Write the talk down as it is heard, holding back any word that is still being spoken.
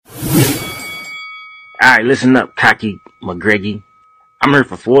Alright, listen up, cocky McGregor. I'm here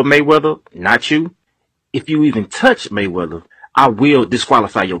for Floyd Mayweather, not you. If you even touch Mayweather, I will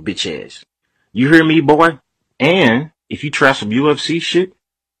disqualify your bitch ass. You hear me, boy? And if you try some UFC shit,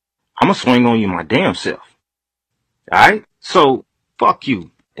 I'ma swing on you my damn self. Alright? So, fuck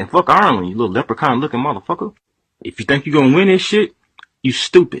you. And fuck Ireland, you little leprechaun looking motherfucker. If you think you gonna win this shit, you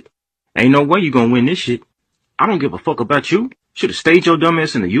stupid. Ain't no way you gonna win this shit. I don't give a fuck about you. Should've stayed your dumb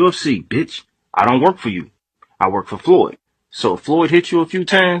ass in the UFC, bitch. I don't work for you. I work for Floyd. So if Floyd hits you a few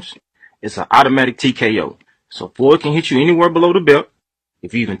times, it's an automatic TKO. So Floyd can hit you anywhere below the belt.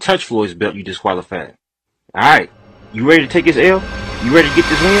 If you even touch Floyd's belt, you disqualified. Alright, you ready to take his L? You ready to get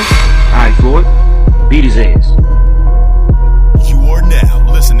this win? Alright, Floyd, beat his ass. You are now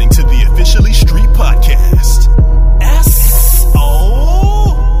listening to the Officially Street Podcast.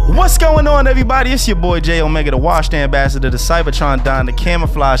 What's going on, everybody? It's your boy J Omega, the Washed Ambassador, the Cybertron Don, the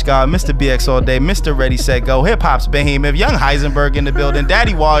Camouflage God, Mr. BX All Day, Mr. Ready Set Go, Hip Hop's Behemoth, Young Heisenberg in the building,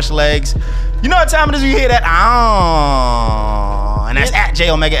 Daddy Wash Legs. You know what time it is? You hear that? And that's at J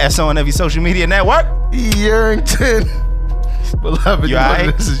Omega SO on every social media network. Yerington, beloved, you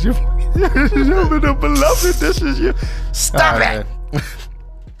right? This is your beloved. This is your. Stop it.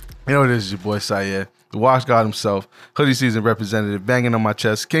 You know this is your boy Syed, the Wash God himself, hoodie season representative, banging on my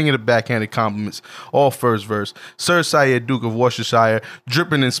chest, king of the backhanded compliments, all first verse, Sir Syed, Duke of Worcestershire,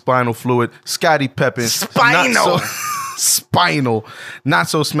 dripping in spinal fluid, Scotty Peppin, spinal, not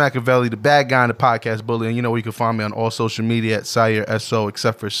so Smackavelli, the bad guy in the podcast bully. And you know where you can find me on all social media at Sire SO,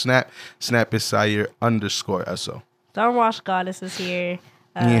 except for Snap. Snap is Sire _SO. Don't Wash Goddess is here.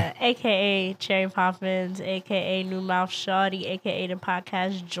 AKA Cherry Poppins, AKA New Mouth Shawty, AKA the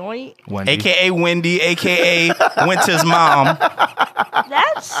podcast joint, Wendy. AKA Wendy, AKA Winter's mom.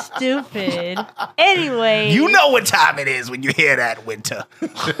 That's stupid. Anyway, you know what time it is when you hear that, Winter.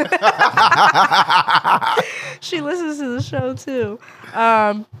 She listens to the show too.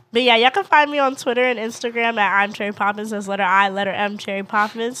 But yeah, y'all can find me on Twitter and Instagram at I'm Cherry Poppins. That's letter I, letter M, Cherry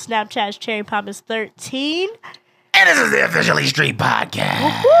Poppins. Snapchat's Cherry Poppins 13. And this is the Officially Street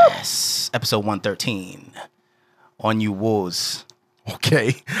Podcast, episode 113, on you wolves.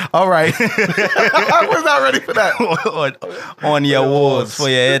 Okay, all right. I was not ready for that. on your wolves for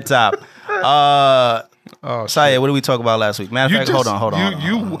your head top. Saya, what did we talk about last week? Matter of fact, hold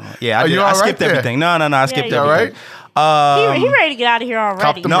on. Yeah, I skipped everything. No, I skipped everything. All right. He ready to get out of here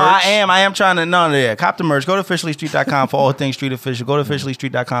already. No, I am trying to. Cop the merch. Go to officiallystreet.com for all things Street Official. Go to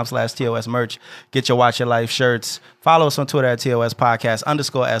officiallystreet.com/TOS merch. Get your Watch Your Life shirts. Follow us on Twitter at TOS Podcast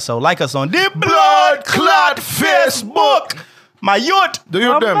 _SO. Like us on the Blood Clot Facebook. My yacht. Do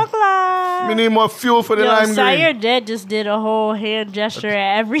you them? We need more fuel for the lime green. Sire Dead just did a whole hand gesture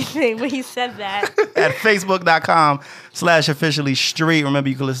at everything when he said that. At facebook.com/officially street. Remember,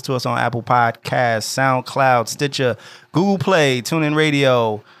 you can listen to us on Apple Podcasts, SoundCloud, Stitcher, Google Play, TuneIn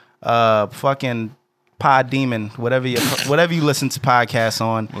Radio, fucking Pod Demon, whatever you listen to podcasts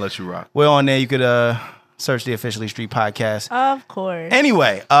on. We'll let you rock. We're on there. You could search the Officially Street Podcast. Of course.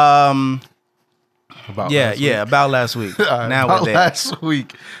 Anyway, about last week. Now we're there. Last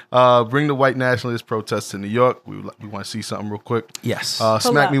week, bring the white nationalist protests to New York. We want to see something real quick. Yes.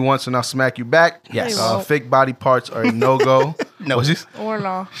 Smack me once and I'll smack you back. Yes. Fake body parts are a no-go. No. Or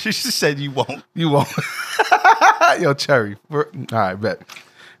no. She said you won't. You won't. Yo, Cherry. All right, bet.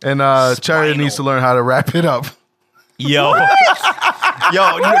 And Cherry needs to learn how to wrap it up. Yo,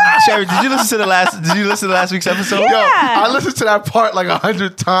 Cherry, did you listen to last week's episode? Yeah. Yo, I listened to that part like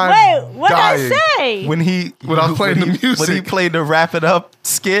 100 times. Wait, what did I say? When I was playing the music. When he played the Wrap It Up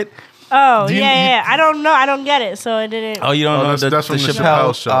skit. Oh, yeah. I don't know. I don't get it, so it didn't. Oh, you don't know that's from the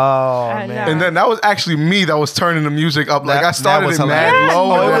Chappelle show. Oh, man. And then that was actually me that was turning the music up. Like, I started it mad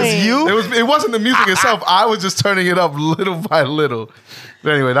low. Oh, it was you? It wasn't the music itself. I was just turning it up little by little.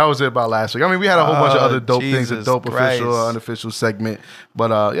 But anyway, that was it about last week. I mean, we had a whole bunch of other dope things, a dope official, unofficial segment.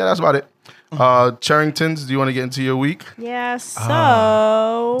 But yeah, that's about it. Charringtons, do you want to get into your week? Yeah,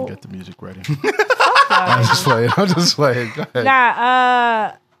 so... Get the music ready. I'm just playing. Go ahead.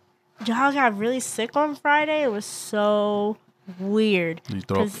 Nah, y'all got really sick on Friday. It was so weird. You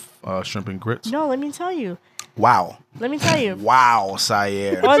throw up shrimp and grits? No, let me tell you. Wow. Let me tell you. Wow,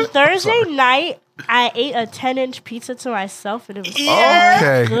 Sire. On Thursday night, I ate a 10-inch pizza to myself, and it was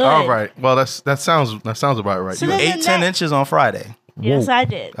okay. good. All right. Well, that sounds about right. So you ate 10 inches on Friday. Yes, I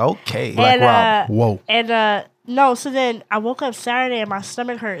did. Okay. Black Rob. Whoa. And no, so then I woke up Saturday and my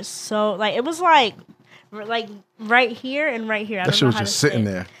stomach hurt so it was like right here and right here. That shit was just sitting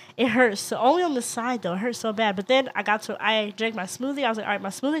there. It hurts. So only on the side though. It hurt so bad. But then I drank my smoothie. I was like, all right, my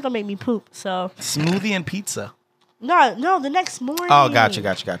smoothie gonna make me poop. So smoothie and pizza. No, the next morning. Oh, gotcha.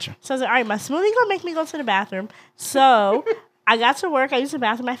 So I was like, all right, my smoothie gonna make me go to the bathroom. So I got to work. I used the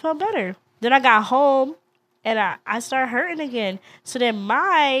bathroom. I felt better. Then I got home, and I started hurting again. So then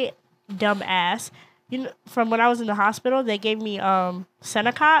my dumb ass, from when I was in the hospital, they gave me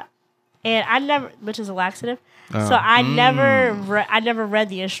Senecot, and I never, which is a laxative. So I never read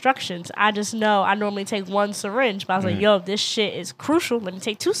the instructions. I just know I normally take one syringe, but I was like, yo, this shit is crucial. Let me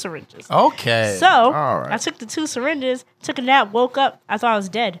take 2 syringes. Okay. So All right. I took the 2 syringes, took a nap, woke up. I thought I was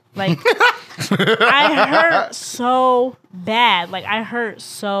dead. Like, I hurt so bad.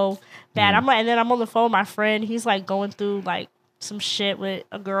 I'm like, and then I'm on the phone with my friend. He's like going through like some shit with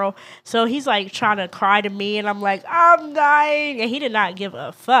a girl. So he's like trying to cry to me, and I'm like, I'm dying. And he did not give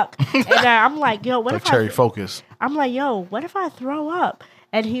a fuck. And I'm like, yo, what Like if Cherry Focus. I'm like, yo, what if I throw up?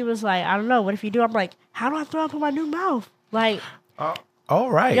 And he was like, I don't know. What if you do? I'm like, how do I throw up in my new mouth? Like,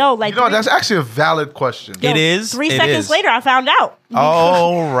 All right. yo, like, That's actually a valid question. It is. 3 It seconds is. later, I found out.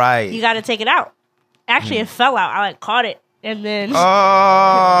 All right. You got to take it out. Actually, it fell out. I like caught it, and then Oh.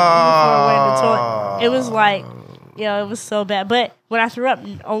 before it went in the toilet, it was like, it was so bad. But when I threw up,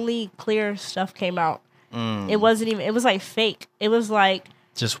 only clear stuff came out. It wasn't even. It was like fake. It was like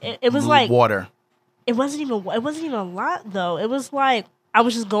Just it was like water. It wasn't even a lot though. It was like I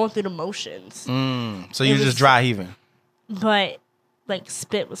was just going through the motions. So you just dry heaving. But like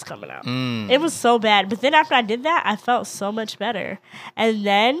spit was coming out. It was so bad. But then after I did that, I felt so much better. And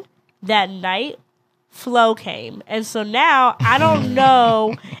then that night, Flow came. And so now I don't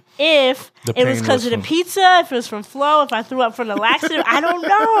know if The it was pain because was of the from- pizza, if it was from Flow, if I threw up from the laxative. I don't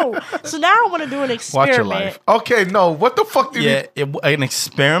know. So now I want to do an experiment. Watch your life. Okay, no. What the fuck did Yeah, an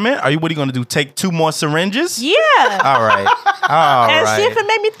experiment. What are you going to do? Take 2 more syringes? Yeah. All right. All And right. see if it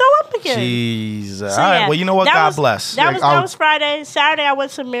made me throw up again. Jesus. So, All right. yeah, Well, you know what? that God was- bless. That Yeah, was Friday. Saturday, I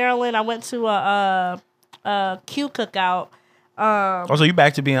went to Maryland. I went to a Q cookout. So you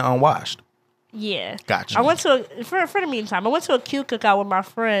back to being unwashed. Yeah. Gotcha. I went to for the meantime. I went to a Q cookout with my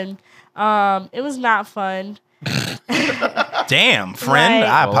friend. It was not fun. Damn, friend. Like-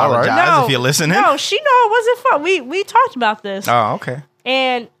 I apologize No, if you're listening. No, she know it wasn't fun. We talked about this, Oh, okay.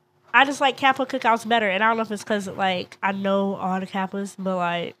 and I just like Kappa cookouts better. And I don't know if it's because like I know all the Kappas, but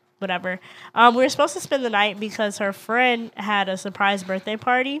like whatever. We were supposed to spend the night because her friend had a surprise birthday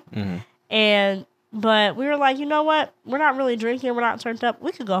party, but we were like, you know what? We're not really drinking. We're not turned up.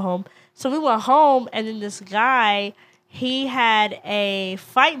 We could go home. So we went home, and then this guy, he had a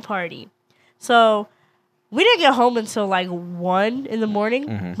fight party. So we didn't get home until like 1 in the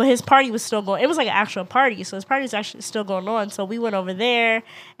morning, but his party was still going. It was like an actual party, so his party was actually still going on. So we went over there,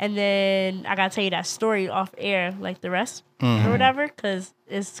 and then I gotta tell you that story off air, like the rest or whatever, because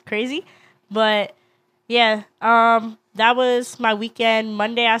it's crazy. But yeah, that was my weekend.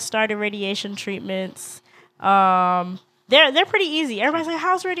 Monday I started radiation treatments. They're pretty easy. Everybody's like, "How's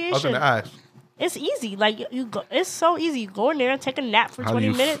I was radiation?" gonna ask. It's easy. Like you go. It's so easy. You go in there, take a nap for 20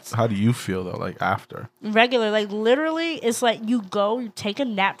 minutes. How do you feel though? Like after? Regular, like literally, it's like you go, you take a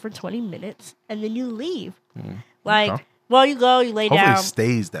nap for 20 minutes, and then you leave. Like, okay. well, you go, you lay Hopefully down. it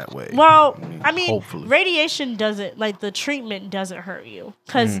stays that way. Well, I mean, hopefully. radiation doesn't, like the treatment doesn't hurt you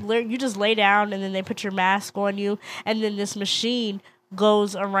because you just lay down and then they put your mask on you, and then this machine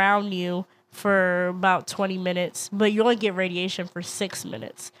goes around you for about 20 minutes, but you only get radiation for 6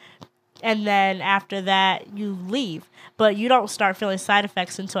 minutes. And then after that, you leave, but you don't start feeling side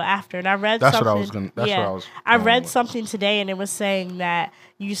effects until after. And I read That's something. what I was gonna. That's what I was. I going read with. something today, and it was saying that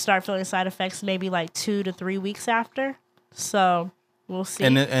you start feeling side effects maybe like 2 to 3 weeks after. So we'll see.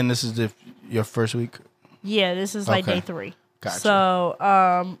 And this is your first week? Yeah, this is like Okay. day 3. Gotcha. So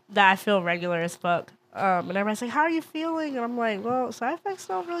that I feel regular as fuck. And everybody's like, "How are you feeling?" And I'm like, "Well, side effects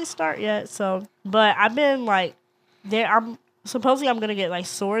don't really start yet." So, but I've been like, I'm gonna get like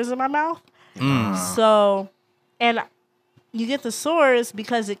sores in my mouth. So, and you get the sores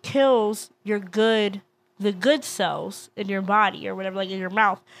because it kills the good cells in your body or whatever, like in your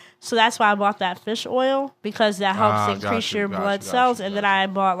mouth. So that's why I bought that fish oil, because that helps increase your blood cells. And then I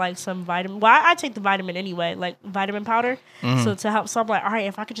bought like some vitamin. Well, I take the vitamin anyway, like vitamin powder. So to help, so I'm like, all right,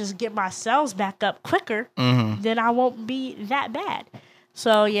 if I could just get my cells back up quicker, then I won't be that bad.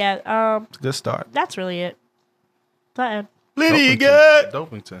 So yeah, Good start. that's really it. But Liddy good.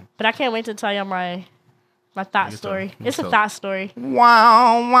 Dopington. I can't wait to tell y'all my thought story. you It's a tell. thought story.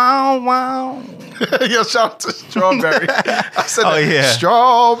 Wow, wow, wow. Yo, shout out to Strawberry. I said, Oh, yeah.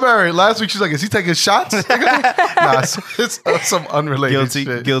 Strawberry. Last week she's like, is he taking shots? Nah, it's some unrelated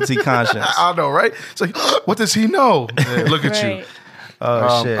shit. Guilty conscience. I know, right? It's like, what does he know? Yeah, look at you. Right.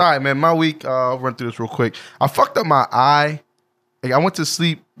 Oh, shit. All right, man. My week. I'll run through this real quick. I fucked up my eye. Like, I went to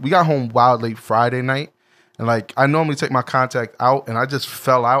sleep. We got home wild late Friday night. And like I normally take my contact out, and I just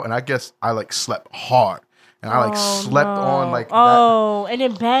fell out, and I guess I like slept hard, and I like slept on like that. Oh, and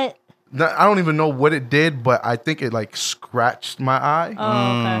it bent. I don't even know what it did, but I think it like scratched my eye.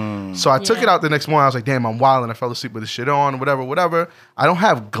 Oh, okay. So I took it out the next morning. I was like, damn, I'm wild, and I fell asleep with the shit on, whatever. I don't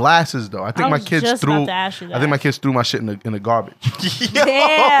have glasses though. I think my kids threw. I think my kids threw my shit in the garbage.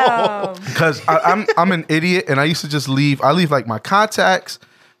 Damn. Because I'm an idiot, and I used to just leave. I leave like my contacts,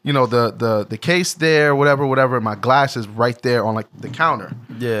 you know, the case there, whatever. And my glasses right there on like the counter.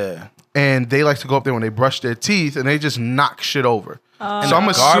 Yeah. And they like to go up there when they brush their teeth, and they just knock shit over. So I'm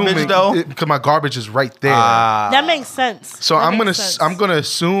garbage, assuming though? because my garbage is right there. That makes sense. So That I'm makes sense. gonna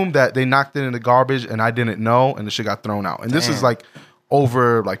assume that they knocked it in the garbage and I didn't know, and the shit got thrown out. And this is like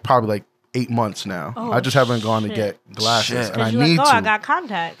over like probably like 8 months now. Oh, I just haven't gone to shit. get glasses, and I You're need like, to. I got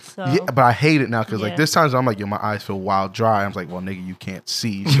contacts. So. Yeah, but I hate it now because Yeah. like there's times I'm like, yo, my eyes feel wild dry. I'm like, well, nigga, you can't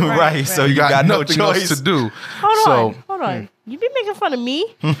see. So Right. So you got no nothing choice else to do. Hold on. You be making fun of me?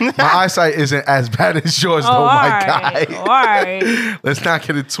 My eyesight isn't as bad as yours, though, all my right. guy. All right. Let's not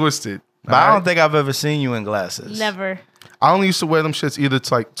get it twisted. But I don't think I've ever seen you in glasses. Never. I only used to wear them shits either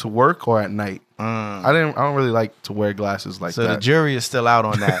to work or at night. I don't really like to wear glasses like So that. the jury is still out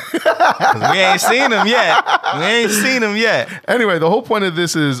on that. 'Cause we ain't seen them yet. Anyway, the whole point of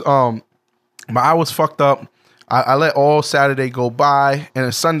this is my eye was fucked up. I let all Saturday go by, and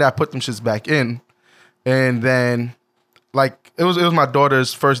then Sunday I put them shits back in, and then like it was my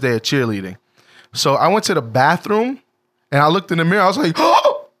daughter's first day of cheerleading, so I went to the bathroom and I looked in the mirror. I was like,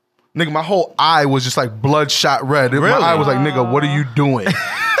 oh, nigga, my whole eye was just like bloodshot red. My eye was like, nigga, what are you doing?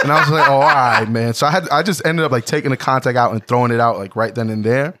 And I was like, oh, all right, man. So I just ended up like taking the contact out and throwing it out like right then and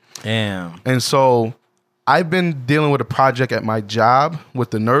there. Damn. And so I've been dealing with a project at my job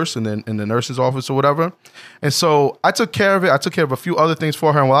with the nurse and then in the nurse's office or whatever. And so I took care of it. I took care of a few other things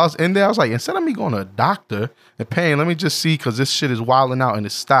for her. And while I was in there, I was like, instead of me going to a doctor and paying, let me just see because this shit is wilding out and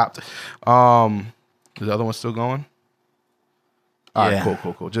it stopped. Is the other one still going? All right,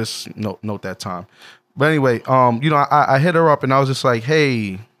 cool. Just note that time. But anyway, you know, I hit her up and I was just like,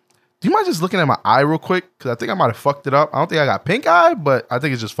 hey, do you mind just looking at my eye real quick? Because I think I might have fucked it up. I don't think I got pink eye, but I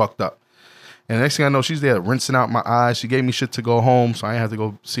think it's just fucked up. And the next thing I know, she's there rinsing out my eyes. She gave me shit to go home, so I ain't have to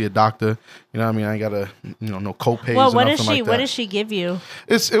go see a doctor. You know what I mean? I ain't got to, no co-pays Well, or what nothing did she? like that. What did she give you?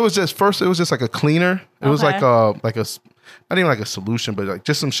 It was just like a cleaner. It was Okay. like a not even like a solution, but like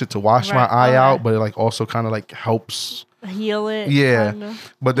just some shit to wash my eye out. But it like also kind of like helps heal it. Yeah, kinda.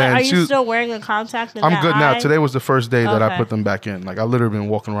 but then are she you was- still wearing a contact? In I'm that good now. eye? Today was the first day that I Okay. put them back in. Like I literally been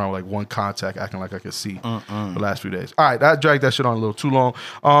walking around with like one contact, acting like I could see the last few days. All right, that dragged that shit on a little too long.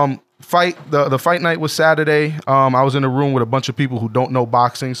 The fight night was Saturday. I was in a room with a bunch of people who don't know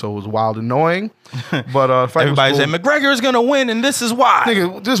boxing, so it was wild annoying. But fight Everybody was said cool. McGregor is gonna win, and this is why.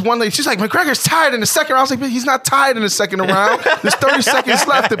 Nigga, this one lady, she's like, McGregor's tired in the second round. I was like, but he's not tired in the second round. There's 30 seconds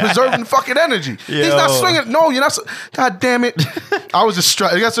left to preserving fucking energy. He's not Yo. swinging. No, you're not. God damn it. I was just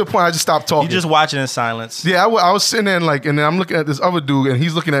it got to the point I just stopped talking. You just watching in silence. Yeah, I was sitting there and like, and then I'm looking at this other dude and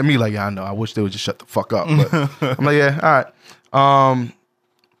he's looking at me like, yeah, I know. I wish they would just shut the fuck up. But I'm like, yeah, all right.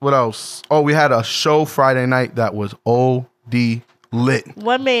 What else? Oh, we had a show Friday night that was OD lit.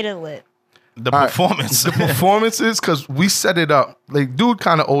 What made it lit? The performance. The performances, because we set it up. Like, dude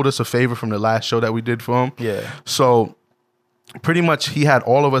kind of owed us a favor from the last show that we did for him. Yeah. So pretty much he had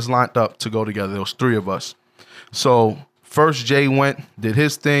all of us lined up to go together. There was 3 of us. So first Jay went, did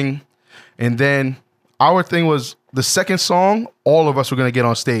his thing. And then our thing was the second song, all of us were going to get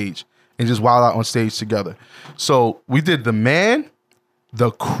on stage and just wild out on stage together. So we did The Man.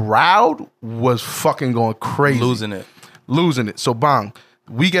 The crowd was fucking going crazy. Losing it. So bang,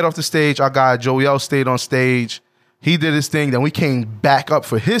 we get off the stage. Our guy Joel stayed on stage. He did his thing. Then we came back up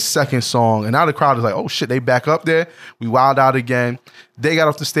for his second song. And now the crowd is like, oh shit, they back up there. We wild out again. They got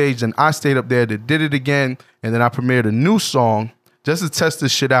off the stage and I stayed up there. They did it again. And then I premiered a new song just to test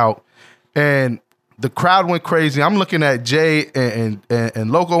this shit out. And the crowd went crazy. I'm looking at Jay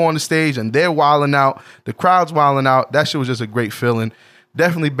and Loco on the stage and they're wilding out. The crowd's wilding out. That shit was just a great feeling.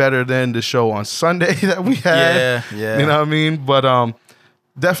 Definitely better than the show on Sunday that we had. Yeah. You know what I mean? But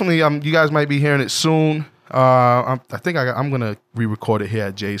definitely, you guys might be hearing it soon. I think I'm gonna re-record it here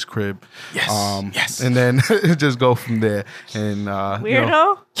at Jay's crib. Yes. And then just go from there. And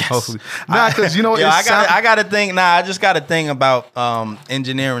Weirdo? hopefully, because you know Yeah, it's I got to think. I just got to think about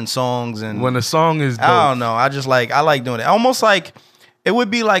engineering songs and when the song is dope. I don't know. I like doing it. Almost like it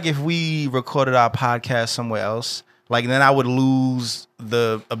would be like if we recorded our podcast somewhere else. Like then I would lose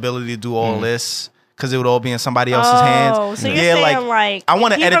the ability to do all this because it would all be in somebody else's hands. Oh, so you're saying like I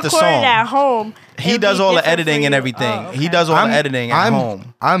want to he edit the recorded song. at home. He it'd does be all the different editing for and you. everything. Oh, He okay. does all the editing at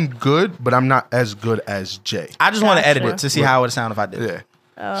home. I'm good, but I'm not as good as Jay. I just want to edit Gotcha. it to see how it would sound if I did. Yeah.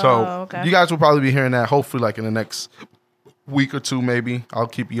 Oh, So okay. you guys will probably be hearing that hopefully like in the next week or two, maybe. I'll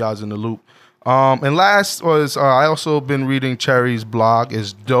keep you guys in the loop. And last was I also been reading Cherry's blog.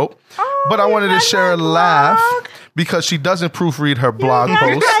 Is dope. Oh, But I wanted to you share a got my laugh blog? because she doesn't proofread her blog got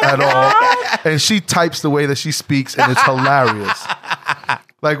posts my at all. blog? And she types the way that she speaks and it's hilarious.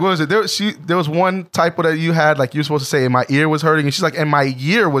 Like, what was it? There was one typo that you had, like you were supposed to say, and my ear was hurting. And she's like, and my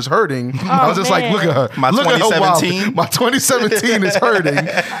ear was hurting. I was just like, man. look at her. My Look at her 2017? wild. My 2017 is hurting.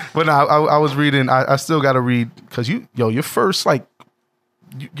 But no, I was reading. I still got to read because your first, like,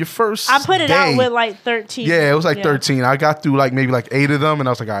 your first I put it day, out with like 13. yeah, it was like 13. I got through like maybe like 8 of them, and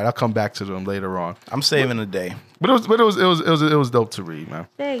I was like, all right, I'll come back to them later on. I'm saving a day. But it was dope to read, man.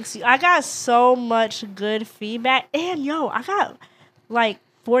 Thanks. I got so much good feedback. And yo, I got like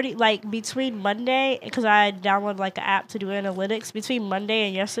 40, like between Monday, because I downloaded like an app to do analytics, between Monday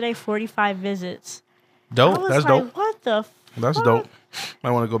and yesterday, 45 visits. I Dope. was That's like, dope. what the That's fuck? dope.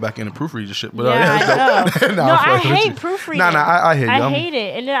 Might want to go back in and proofread your shit, but Yeah, that's dope. I know. Nah, No, I'm I fucking with hate you. proofreading. Nah, I hear you. I hate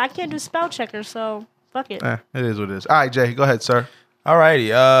it. And then I can't do spell checker, so fuck it. It is what it is. All right, Jay, go ahead, sir.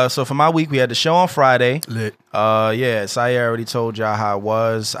 Alrighty. So for my week, we had the show on Friday. Lit. Yeah, Sire already told y'all how it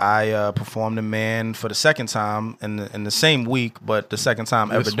was. I performed a man for the second time in the same week, but the second time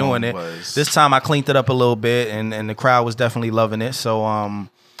This ever doing one it. was- This time I cleaned it up a little bit, and the crowd was definitely loving it. So I'm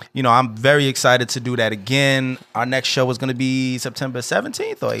very excited to do that again. Our next show is going to be September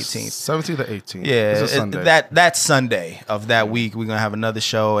 17th or 18th. 17th to 18th. Yeah, It's a Sunday. that Sunday of that week, we're gonna have another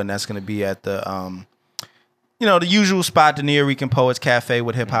show, and that's gonna be at the the usual spot, the New Rican Poets Cafe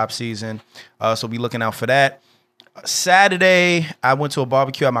with Hip Hop Season. So be looking out for that. Saturday, I went to a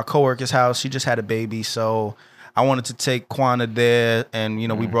barbecue at my coworker's house. She just had a baby, so I wanted to take Quana there, and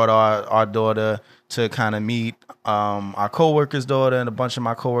we brought our daughter to kind of meet our coworker's daughter, and a bunch of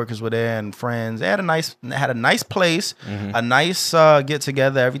my coworkers were there and friends. They had a nice place, a nice get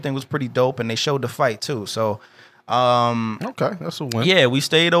together. Everything was pretty dope, and they showed the fight too. So Okay, that's a win. yeah, we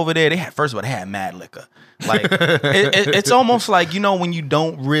stayed over there. First of all, they had mad liquor. Like it's almost like when you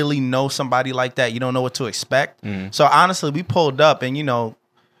don't really know somebody like that, you don't know what to expect. So honestly, we pulled up, and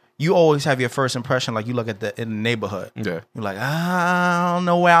you always have your first impression. Like you look at in the neighborhood, Yeah. you're like, I don't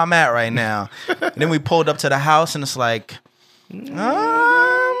know where I'm at right now. And then we pulled up to the house, and it's like,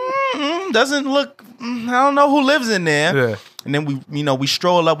 doesn't look. I don't know who lives in there. Yeah. And then we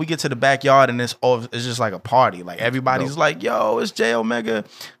stroll up, we get to the backyard, and it's just like a party. Like everybody's like, yo, it's J Omega.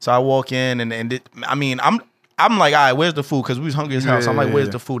 So I walk in, and I'm like, all right, where's the food? Because we was hungry as hell. So I'm like, where's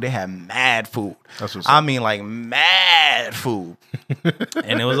the food? They had mad food. That's what's I up. mean, like mad food.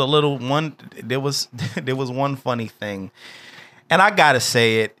 And it was a little one. There was one funny thing, and I gotta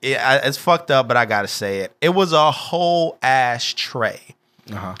say it. It's fucked up, but I gotta say it. It was a whole ass tray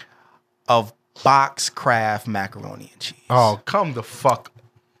of box craft macaroni and cheese. Oh, come the fuck.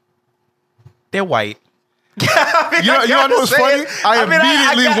 They're white. You know what's funny? I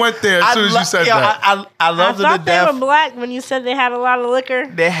immediately went there as soon as you said that. I I love them to thought they death. were black when you said they had a lot of liquor.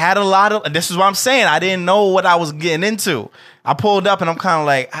 They had a lot of. This is what I'm saying. I didn't know what I was getting into. I pulled up and I'm kind of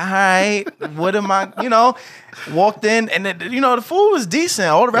like, all right, what am I? Walked in and the food was decent.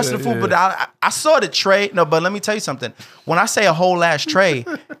 All the rest of the food, but I saw the tray. No, but let me tell you something. When I say a whole ass tray,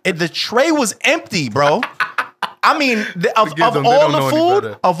 the tray was empty, bro. I mean, of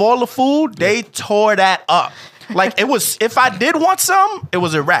all the food, they tore that up. Like it was. If I did want some, it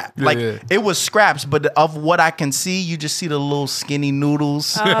was a wrap. It was scraps. But of what I can see, you just see the little skinny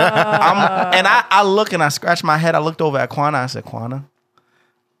noodles. And I look and I scratch my head. I looked over at Quana. I said, Quana,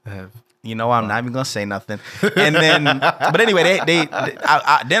 I'm not even gonna say nothing. And then, but anyway, then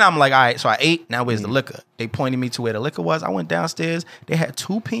I'm like, all right. So I ate. Now where's the liquor? They pointed me to where the liquor was. I went downstairs. They had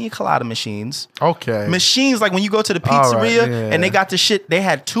 2 pina colada machines. Okay. Machines like when you go to the pizzeria and they got the shit. They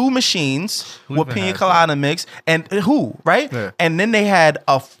had 2 machines with pina colada mix and right? Yeah. And then they had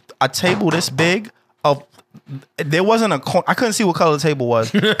a table this big of. There wasn't I couldn't see what color the table was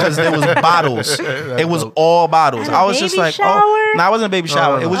because there was bottles. It was all bottles. At a I was just baby like, shower? oh, no, it wasn't a baby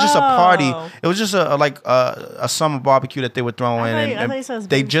shower. It was just a party. Oh. It was just a summer barbecue that they were throwing, I thought you said it was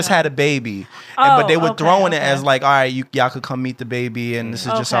they baby just shower. had a baby. Oh, But they were okay, throwing it okay. as like, all right, y'all could come meet the baby, and this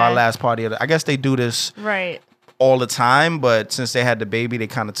is just our Okay. last party. I guess they do this Right. all the time, but since they had the baby, they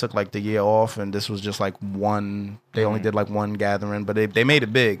kind of took like the year off, and this was just like one. They only did like one gathering, but they made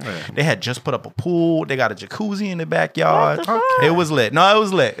it big. They had just put up a pool. They got a jacuzzi in the backyard. What the fuck? It was lit. No, it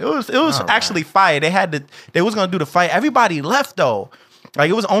was lit. It was actually fire. They was gonna do the fight. Everybody left though. Like,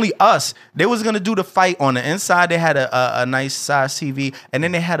 it was only us. They was gonna do the fight on the inside. They had a nice size TV, and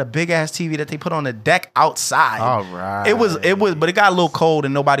then they had a big ass TV that they put on the deck outside. All right. It was, but it got a little cold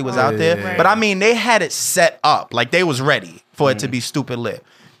and nobody was out there. yeah. But I mean, they had it set up like they was ready for it to be stupid lit.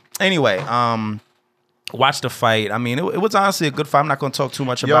 Anyway, watch the fight. I mean, it was honestly a good fight. I'm not gonna talk too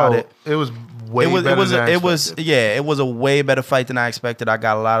much about it. It was way better than I expected. It was a way better fight than I expected. I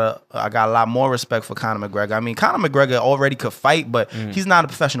got a lot more respect for Conor McGregor. I mean, Conor McGregor already could fight, but he's not a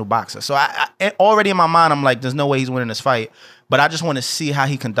professional boxer. So I already in my mind, I'm like, there's no way he's winning this fight. But I just want to see how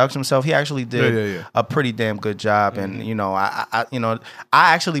he conducts himself. He actually did a pretty damn good job, and I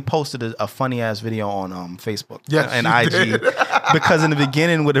actually posted a funny ass video on Facebook and IG because in the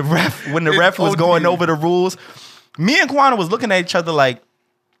beginning when the ref was going over the rules, me and Kwana was looking at each other like,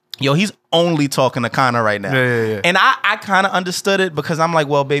 yo, he's only talking to Conor right now. And I kind of understood it because I'm like,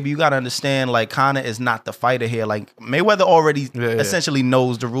 well, baby, you got to understand, like, Conor is not the fighter here. Like, Mayweather already essentially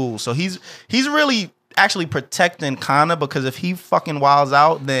knows the rules. So he's really actually protecting Conor because if he fucking wilds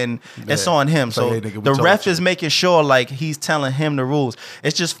out, then it's on him. So the ref is making sure, like, he's telling him the rules.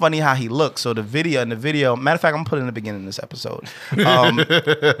 It's just funny how he looks. So the video, matter of fact, I'm putting in the beginning of this episode.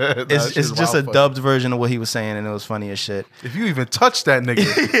 It's just a dubbed version of what he was saying, and it was funny as shit. If you even touch that nigga,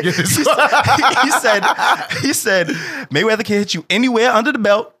 he said Mayweather can hit you anywhere under the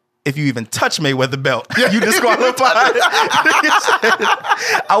belt. If you even touch Mayweather belt, you disqualified.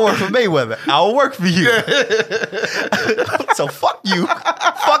 I work for Mayweather. I'll work for you. So fuck you.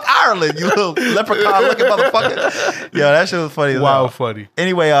 Fuck Ireland, you little leprechaun looking motherfucker. Yo, that shit was funny. Wow, funny.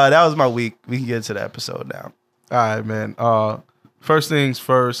 Anyway, that was my week. We can get into the episode now. All right, man. First things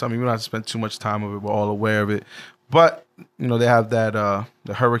first. I mean, we don't have to spend too much time of it. We're all aware of it. But, they have that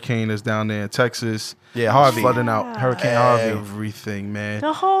the hurricane that's down there in Texas. Yeah, Harvey. Flooding out. Hurricane Harvey. Everything, man.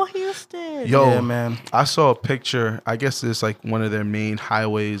 The whole Houston. Yo, yeah, man. I saw a picture. I guess it's like one of their main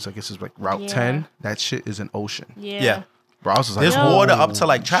highways. I guess it's like Route 10. That shit is an ocean. Yeah. Bro, I was just like, there's water up to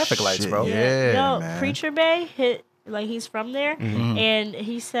like traffic lights, bro. Yeah, man. Preacher Bay hit, like, he's from there, and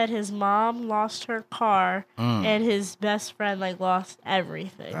he said his mom lost her car, and his best friend, like, lost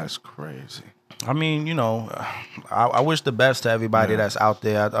everything. That's crazy. I mean, I wish the best to everybody that's out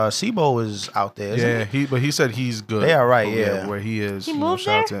there. Sibo is out there, isn't he? But he said he's good. They are right, yeah. Where he is. He moved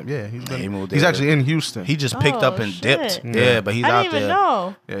there? Yeah, he moved there. He's actually in Houston. He just picked up and dipped. Shit. Yeah, but he's out I didn't there. even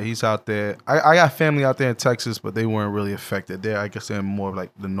know. Yeah, he's out there. I got family out there in Texas, but they weren't really affected. I guess they're more of like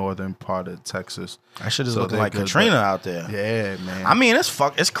the northern part of Texas. I should have So looking they're like good, Katrina but- out there. Yeah, man. I mean,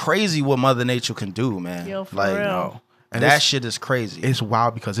 it's crazy what Mother Nature can do, man. Yo, for like, real. And that shit is crazy. It's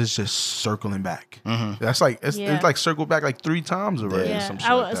wild because it's just circling back. That's like it's like circled back like 3 times already. Or some shit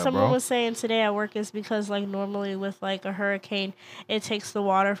like that, someone bro. was saying today at work is because, like, normally with like a hurricane, it takes the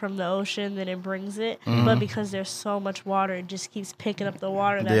water from the ocean, then it brings it. But because there's so much water, it just keeps picking up the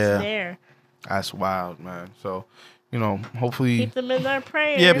water that's there. That's wild, man. So, hopefully Keep them in their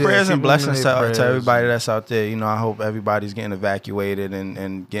prayers. Yeah, prayers keep and them blessings in their prayers. to everybody that's out there. I hope everybody's getting evacuated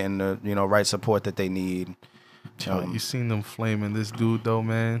and getting the right support that they need. you seen them flaming this dude though,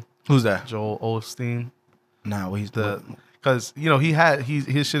 man. Who's that? Joel Osteen. Nah, well, he's Because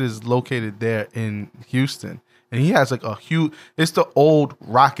his shit is located there in Houston, and he has like a huge. It's the old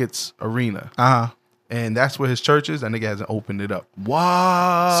Rockets arena, and that's where his church is. That nigga hasn't opened it up.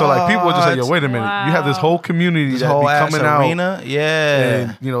 Wow. So like people are just like, yo, wait a minute, you have this whole community This that whole be ass coming out, arena?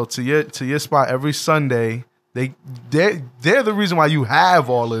 Yeah. and to your spot every Sunday. They're the reason why you have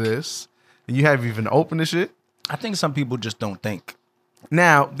all of this, and you haven't even opened the shit. I think some people just don't think.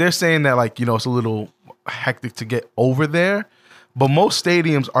 Now, they're saying that, like, it's a little hectic to get over there, but most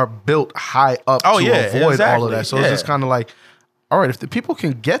stadiums are built high up to avoid all of that. So it's just kind of like, all right, if the people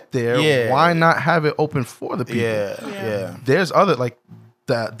can get there, why not have it open for the people? Yeah. There's other, like,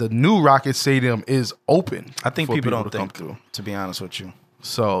 the new Rocket Stadium is open. I think for people don't to come think, through. to be honest with you.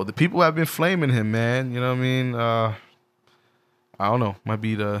 So the people have been flaming him, man. You know what I mean? I don't know. Might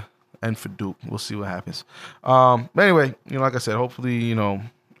be the end for Duke. We'll see what happens. But anyway, like I said, hopefully,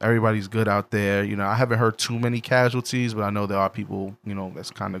 everybody's good out there. I haven't heard too many casualties, but I know there are people,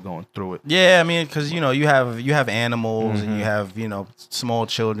 that's kind of going through it. Yeah, I mean, because you have animals and you have small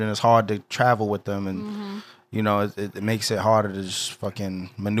children. It's hard to travel with them, and it makes it harder to just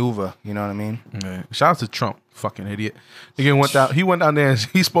fucking maneuver. You know what I mean? Yeah. Shout out to Trump, fucking idiot. He went down there and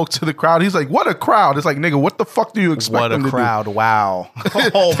he spoke to the crowd. He's like, "What a crowd!" It's like, nigga, what the fuck do you expect? What a them crowd! To do? Wow.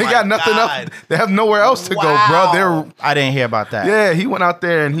 They got nothing else. They have nowhere else to go, bro. I didn't hear about that. Yeah, he went out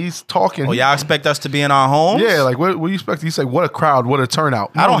there and he's talking. Oh, y'all expect us to be in our homes? Yeah, like what do you expect? He's like, "What a crowd! What a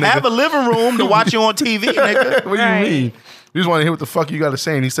turnout!" I don't nigga. have a living room to watch you on TV, nigga. What do you mean? You just want to hear what the fuck you got to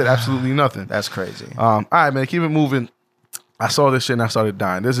say, and he said absolutely nothing. That's crazy. All right, man, keep it moving. I saw this shit and I started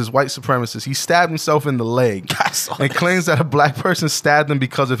dying. There's this white supremacist. He stabbed himself in the leg and claims that a black person stabbed him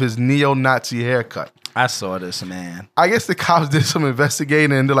because of his neo-Nazi haircut. I saw this, man. I guess the cops did some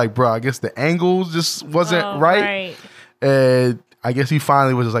investigating and they're like, bro, I guess the angles just wasn't right. And I guess he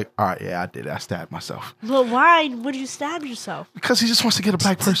finally was just like, all right, yeah, I did it. I stabbed myself. But why would you stab yourself? Because he just wants to get a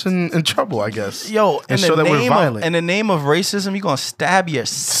black person in trouble, I guess. Yo, and show that we're violent. In the name of racism, you gonna stab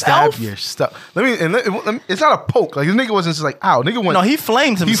yourself? Stab yourself. It's not a poke. Like, this nigga wasn't just like, ow. Nigga went. No, he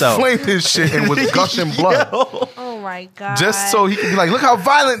flamed himself. He flamed his shit and was gushing blood. Yo. Oh my God. Just so he could be like, look how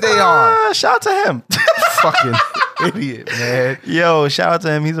violent they are. Shout out to him. Fucking idiot, man. Yo, shout out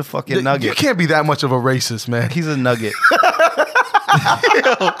to him. He's a fucking nugget. You can't be that much of a racist, man. He's a nugget.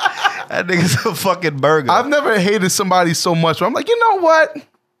 Yo, that nigga's a fucking burger. I've never hated somebody so much where I'm like, you know what?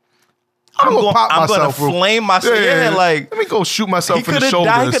 I'm gonna flame myself. Yeah, like, let me go shoot myself in the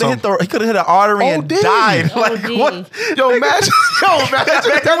shoulder. He could have hit an artery and died. Like, what? Yo, imagine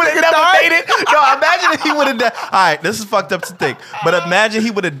if he would have never made it. No, imagine if he would have died. All right, this is fucked up to think. But imagine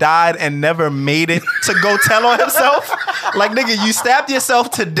he would have died and never made it to go tell on himself. Like, nigga, you stabbed yourself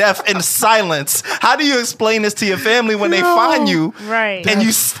to death in silence. How do you explain this to your family when they find you? Right. And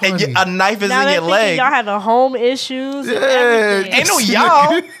a knife is now in your leg. Y'all having home issues. And everything. Ain't no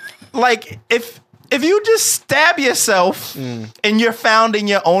y'all. Like, if you just stab yourself and you're found in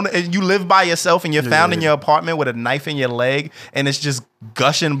your own, and you live by yourself and you're found in your apartment with a knife in your leg and it's just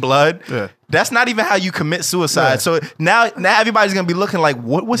gushing blood, that's not even how you commit suicide. So now everybody's gonna be looking like,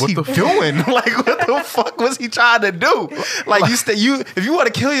 what was he doing? Like, what the fuck was he trying to do? Like, if you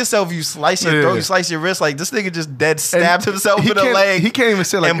want to kill yourself, you slice your throat, you slice your wrist. Like, this nigga just dead stabbed himself in the leg. He can't even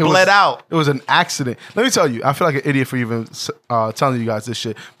say like and bled out. It was an accident. Let me tell you, I feel like an idiot for even telling you guys this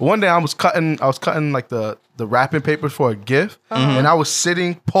shit. But one day I was cutting like the wrapping papers for a gift, and I was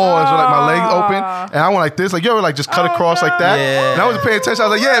sitting paused with like my legs open, and I went like this, like, you ever like just cut across like that? Yeah. And I wasn't paying attention. I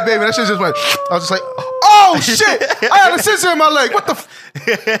was like, yeah, baby. That shit just went. I was just like, oh shit! I had a scissor in my leg. What the?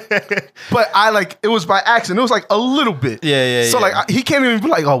 But it was by accident. It was like a little bit. Yeah. So like he can't even be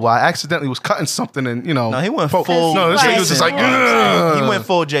like, oh, well, I accidentally was cutting something, and you know. No, he went full. No, this nigga was just like, he went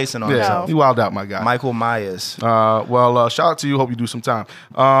full Jason on himself. He wilded out, my guy. Michael Myers. Well, shout out to you. Hope you do some time.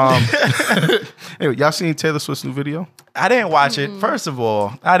 Anyway, y'all seen Taylor Swift's new video? I didn't watch it. First of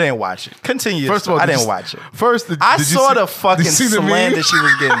all, I didn't watch it. Continue. First of all, I didn't watch it. First, I saw the fucking slander she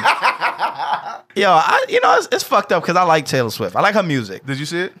was getting. Yo, it's fucked up because I like Taylor Swift. I like her music. Did you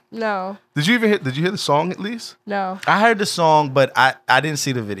see it? No. Did you hear the song at least? No. I heard the song, but I didn't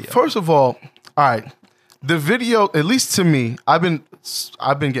see the video. First of all right, the video, at least to me, I've been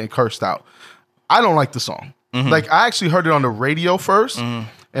getting cursed out. I don't like the song. Like, I actually heard it on the radio first, and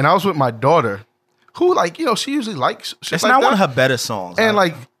I was with my daughter, who, like, you know, she usually likes shit. It's like not that. one of her better songs. And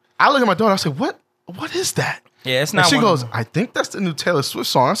like, I look at my daughter, I said, what is that? Yeah, it's not. And she one goes, I think that's the new Taylor Swift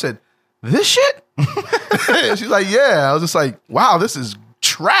song. I said, this shit? She's like, yeah. I was just like, wow, this is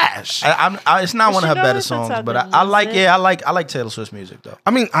trash. It's not one of her better it's songs, not but good I like. music. Yeah, I like Taylor Swift's music though.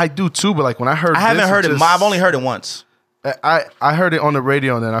 I mean, I do too, but like when I heard, I haven't heard it. I've only heard it once. I heard it on the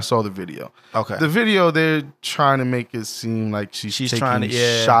radio and then I saw the video. Okay. The video, they're trying to make it seem like she's taking trying to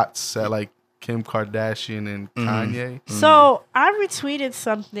shots at like Kim Kardashian and Kanye. So I retweeted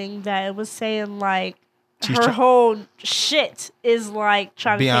something that it was saying like her whole shit is like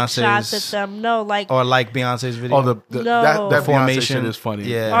trying to take shots at them. No, like or like Beyonce's video. Oh, that Beyonce shit is funny.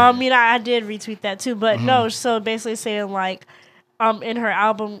 Yeah. I mean, I did retweet that too, but no. So basically saying like, in her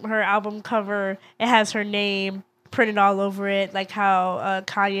album cover, it has her name printed all over it, like how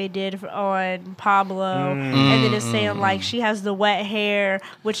Kanye did on Pablo, and then it's saying like she has the wet hair,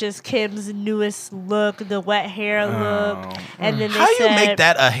 which is Kim's newest look, the wet hair look, and then how you make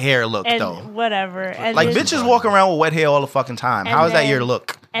that a hair look though? Whatever, and like then, bitches walk around with wet hair all the fucking time. How is that your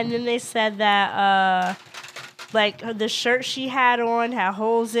look? And then they said that like the shirt she had on had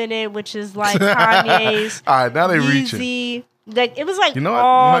holes in it, which is like Kanye's. All right, now they Yeezy. reaching. Like it was like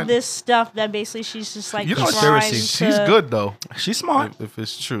this stuff that basically she's just like she's good though. She's smart if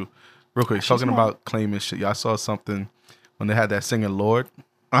it's true. Real quick, talking about claiming shit. Y'all saw something when they had that singer Lord.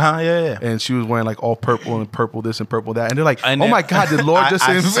 Yeah. And she was wearing like all purple and purple this and purple that, and they're like, "Oh my god, did Lord just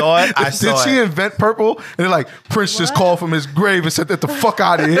invent? Did she invent purple?" And they're like, "Prince just called from his grave and said that the fuck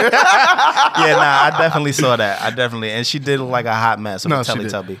out of here." Yeah, I definitely saw that. And she did look like a hot mess of a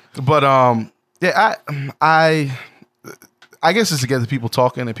Teletubby. But yeah, I guess it's to get the people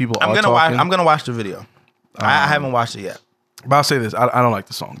talking and people are talking. I'm gonna watch the video. I haven't watched it yet. But I'll say this: I don't like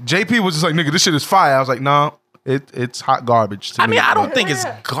the song. JP was just like, "Nigga, this shit is fire." I was like, "No, It's hot garbage to me. I mean, I don't but think it's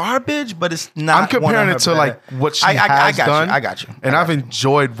garbage, but it's not. I'm comparing it to like what she has done. I got you. And I've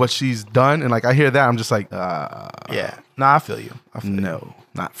enjoyed what she's done. And like I hear that, I'm just like, yeah. No, I feel you. no,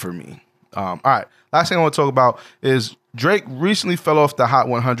 not for me. All right. Last thing I want to talk about is Drake recently fell off the Hot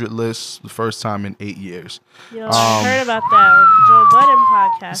 100 list the first time in 8 years. Yo, I heard about that on Joe Budden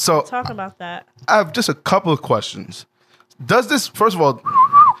podcast. So Talk about that. I have just a couple of questions. Does this, first of all,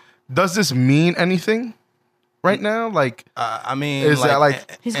 does this mean anything right now? Like, I mean, is that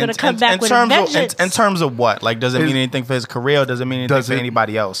like he's gonna come back with a terms vengeance. in terms of what? Like, does it mean anything for his career? Or does it mean anything for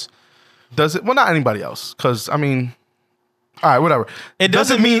anybody else? Does it? Well, not anybody else, because I mean, all right, whatever. It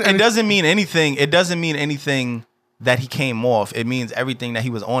doesn't mean anything. It doesn't mean anything that he came off. It means everything that he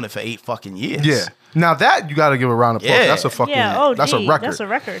was on it for 8 fucking years. Yeah. Now that you got to give a round of applause. Yeah. That's a fucking. OD. That's a record. That's a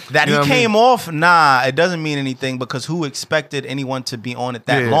record. That You know he what I came off, nah, it doesn't mean anything because who expected anyone to be on it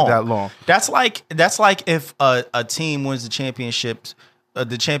that long? That long. That's like if a team wins the championship,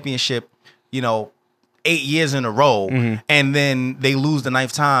 you know, 8 years in a row, and then they lose the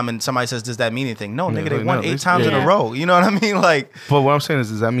 9th time, and somebody says, "Does that mean anything?" No, nigga, they won 8 times in a row. You know what I mean? Like, but what I'm saying is,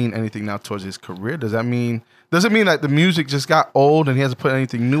 does that mean anything now towards his career? Does it mean that the music just got old and he hasn't put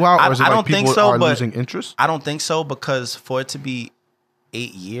anything new out, or is it I like don't think people so, are but losing interest? I don't think so because for it to be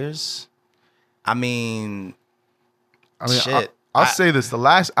 8 years, I mean, shit. I'll say this: the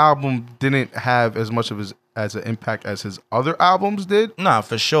last album didn't have as much of as an impact as his other albums did. Nah,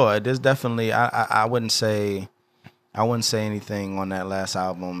 for sure. There's definitely I wouldn't say anything on that last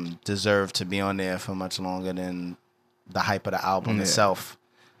album deserved to be on there for much longer than the hype of the album itself.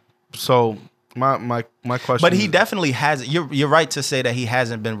 So my question, but he definitely has. You're right to say that he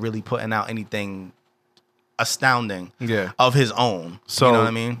hasn't been really putting out anything astounding of his own. So you know what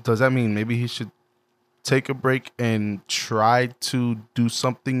I mean? Does that mean maybe he should take a break and try to do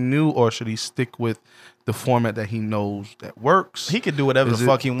something new, or should he stick with the format that he knows that works? He could do whatever the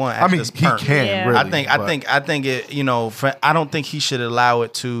fuck he want. I mean, he can. Yeah. Really, I think it. You know, I don't think he should allow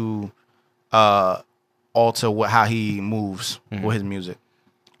it to alter how he moves with his music.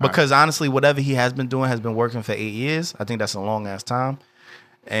 Because honestly, whatever he has been doing has been working for 8 years. I think that's a long ass time,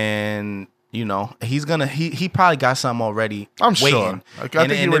 and you know he's gonna he probably got something already. I'm waiting. sure. I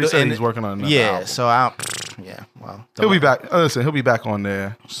think he already said he's working on another album. So well, he'll be back. Listen, he'll be back on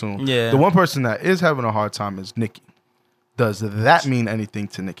there soon. Yeah. The one person that is having a hard time is Nicki. Does that mean anything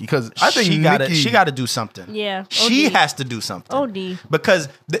to Nicki? Because I think she got to do something. Yeah, she has to do something. OD. Because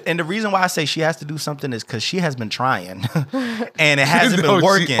and the reason why I say she has to do something is because she has been trying, and it hasn't been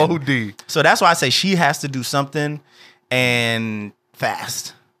working. OD. So that's why I say she has to do something and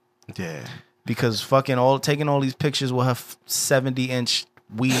fast. Yeah. Because taking all these pictures with her 70-inch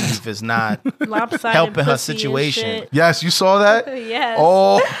weave is not Lopsided helping her pussy and situation. shit. Yes, you saw that? Yes.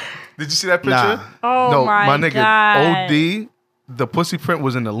 Oh, did you see that picture? Nah. Oh No, my nigga, God. OD, the pussy print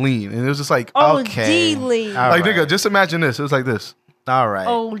was in the lean. And it was just like, Okay. OD lean. All like, right. nigga, just imagine this. It was like this. All right.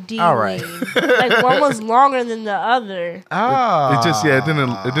 OD All right. lean. Like one was longer than the other. Oh. It just, it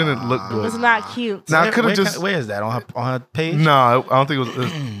didn't look It was good. not cute. Now, I could have just, Where is that on her page? no, I don't think it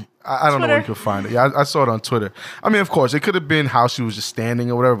was. I don't know where you Twitter. could find it. Yeah, I saw it on Twitter. I mean, of course, it could have been how she was just standing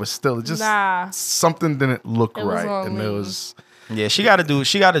or whatever, but still, it just something didn't look It was right, on and it lean. was Yeah, she got to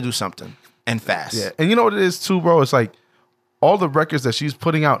do something and fast. yeah. And you know what it is too, bro? It's like all the records that she's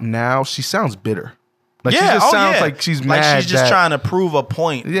putting out now, she sounds bitter. Like she just sounds like she's mad. Like she's just that- trying to prove a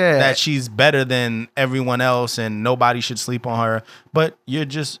point Yeah. that she's better than everyone else and nobody should sleep on her. But you're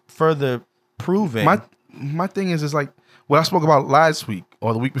just further proving. My thing is like what I spoke about last week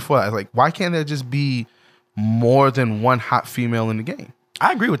or the week before that. Like, why can't there just be more than one hot female in the game?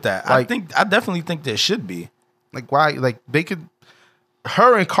 I agree with that. Like- I definitely think there should be. Like, why? Like, they could.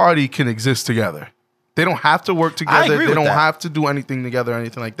 Her and Cardi can exist together. They don't have to work together. agree They with don't that. have to do anything together or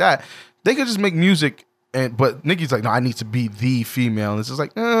anything like that. They could just make music. But Nicki's like, no, I need to be the female. And it's just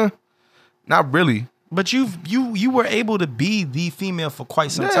like, not really. But you were able to be the female for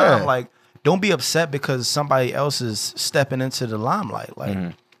quite some Yeah. time. Like, don't be upset because somebody else is stepping into the limelight.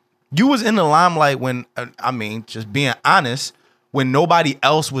 Like, you was in the limelight when, just being honest, when nobody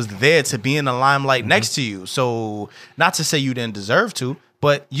else was there to be in the limelight next to you. So, not to say you didn't deserve to,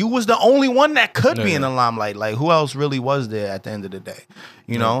 but you was the only one that could be in the limelight. Like, who else really was there at the end of the day?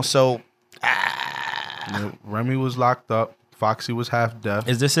 You know? So, Remy was locked up. Foxy was half deaf.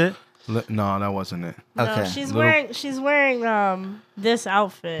 is this it? No, that wasn't it. No, Okay. she's wearing this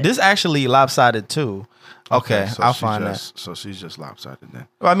outfit. This actually lopsided too. Okay, so I'll she's find just, So she's just lopsided then.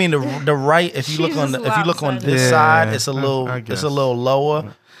 Well, I mean, the right. If you look on Jesus if you look on lopsided. this Yeah, side, it's a I little guess.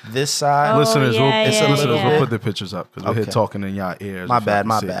 lower. This side. Oh, Listeners, yeah, listeners, yeah. we'll put the pictures up because we're here Okay. talking in y'all ears. my if y'all bad. can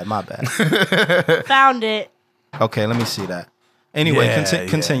My see it. bad. My bad. Found it. Okay, let me see that. Anyway, Yeah,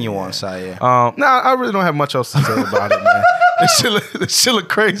 continue on, Sire. I really don't have much else to say about it, man. This shit look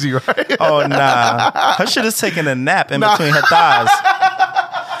crazy, right? Oh, nah. Her shit is taking a nap in between her thighs.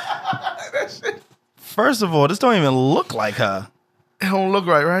 First of all, this don't even look like her. It don't look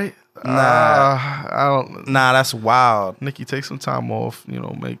right? Nah. I don't. Nah, that's wild. Nikki, take some time off.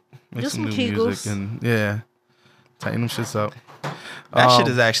 Make Just some some new Kegels. music and tighten them shits up. That shit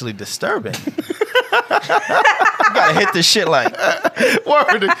is actually disturbing. You gotta hit this shit like.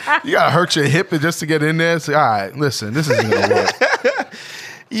 Word. You gotta hurt your hip just to get in there. Say, all right, listen, this isn't gonna work.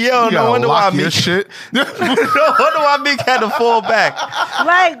 Yo, You no wonder why lock me. your shit. No wonder why Meek had to fall back.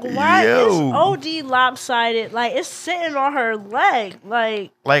 Like, why Yo. is OD lopsided? Like, it's sitting on her leg.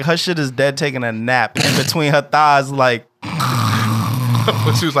 Like Like, her shit is dead taking a nap in between her thighs. Like,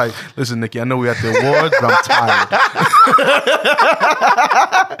 But she was like, listen, Nikki, I know we at the awards, but I'm tired.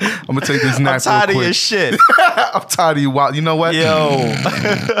 I'm gonna take this nap I'm tired real of your quick. shit. I'm tired of you. Wow, you know what? Yo.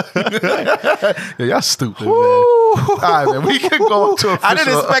 Yeah, y'all stupid, man. All right, man. We can go to official. I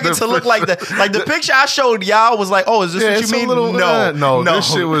didn't expect it to look like that. Like, the picture I showed y'all was like, oh, is this Yeah, what it's you a mean? little- No.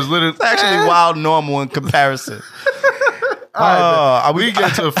 this shit was literally It's actually wild normal in comparison. All right, man. we We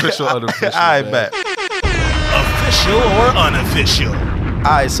get to official, unofficial. I man. bet. Official or unofficial? All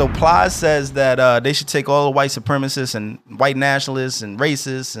right, so Plies says that they should take all the white supremacists and white nationalists and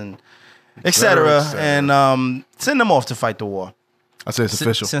racists and etc. and send them off to fight the war. I say it's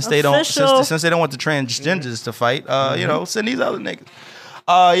official. Since they don't Official. since they don't want the transgenders to fight, send these other niggas.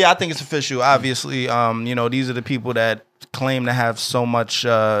 Yeah, I think it's official. Obviously, these are the people that claim to have so much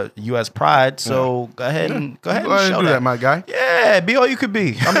U.S. pride. So go ahead and Go ahead and show do that, my guy. Yeah, be all you could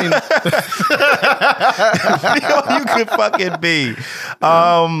be. I mean, Be all you could fucking be.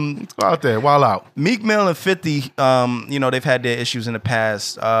 go out there, wild out. Meek Mill and 50, they've had their issues in the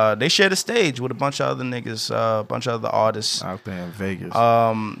past. They shared a stage with a bunch of other niggas, a bunch of other artists. Out there in Vegas.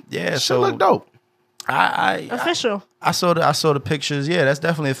 Yeah, Shit so look dope. official. I saw the pictures. Yeah, that's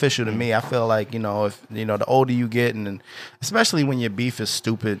definitely official to me. I feel like, if the older you get, and especially when your beef is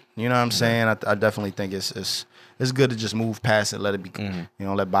stupid, you know what I'm saying? I definitely think it's good to just move past it, let it be,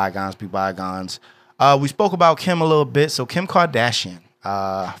 let bygones be bygones. We spoke about Kim a little bit. So Kim Kardashian,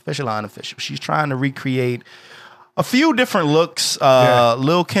 official or unofficial, she's trying to recreate a few different looks.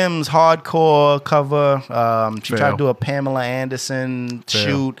 Lil Kim's hardcore cover. She tried to do a Pamela Anderson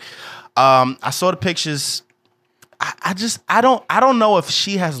shoot. I saw the pictures. I don't know if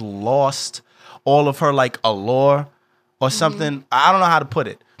she has lost all of her like allure or something. I don't know how to put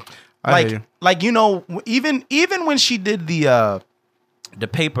it. I hear you. Even when she did the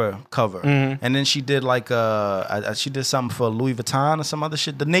paper cover, and then she did like she did something for Louis Vuitton or some other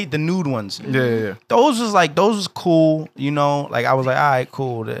shit. The nude ones. Yeah. Those was cool. Like I was like, all right,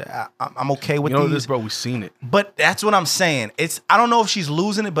 cool. I'm okay with these. This, bro, we seen it. But that's what I'm saying. I don't know if she's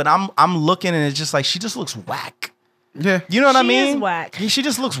losing it, but I'm looking and it's just like she just looks whack. Yeah. You know what I She mean? is whack. She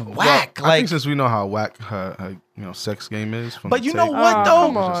just looks Well, whack. I think since we know how whack her sex game is. From but the you know tape, what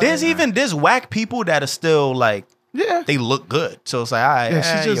come though? on. There's whack people that are still like yeah. they look good. So it's like, all right,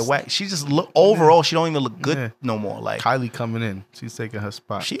 Yeah, you're whack. She just look overall. She don't even look good Yeah. no more. Like Kylie coming in, she's taking her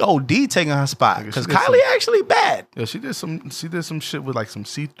spot. she OD taking her spot Nigga, because she did Kylie some- actually bad. Yeah, she did some shit with like some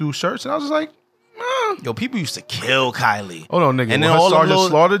see-through shirts, and I was just like, Yo, people used to kill Kylie. hold on, nigga. And And then then all the Sergeant little,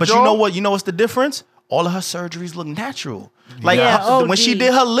 Slaughter but jaw? you know what? You know what's the difference? All of her surgeries look natural. Like Yeah, when she OD.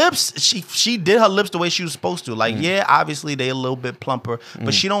 did her lips, she did her lips the way she was supposed to. Like yeah, obviously they a little bit plumper,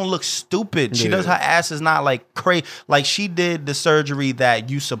 but she don't look stupid. She Yeah. does her ass is not like crazy. Like she did the surgery that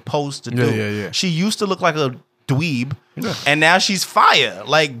you supposed to do. Yeah. She used to look like a dweeb, and now she's fire.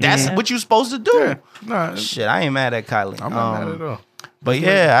 Like that's what you're supposed to do. Yeah. Nah, Shit, I ain't mad at Kylie. I'm not mad at all. But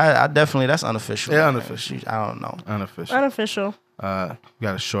yeah, I definitely that's unofficial. Yeah, man. unofficial. I don't know. Unofficial. Unofficial. We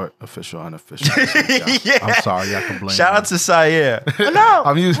got a short, official, unofficial. I'm sorry, y'all can blame Shout me. out to Sayer. No,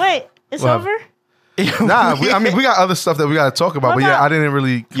 I'm used- wait, it's What? over? Nah, we got other stuff that we got to talk about, What but yeah, about- I didn't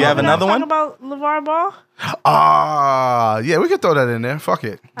really. You have We're another not one? talking about LeVar Ball? Yeah, we could throw that in there. Fuck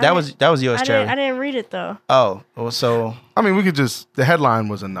it. That was yours, I Cherry. didn't read it though. Oh, well, so I mean, we could just. The headline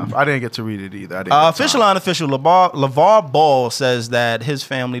was enough. I didn't get to read it either. I didn't get official time. or unofficial, LeVar Ball says that his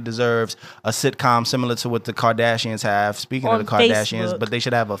family deserves a sitcom similar to what the Kardashians have. Speaking On of the Kardashians, Facebook. but they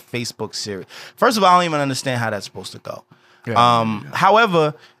should have a Facebook series. First of all, I don't even understand how that's supposed to go. Yeah.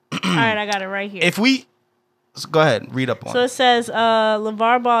 However, All right, I got it right here. if we go ahead, read up on So it. it says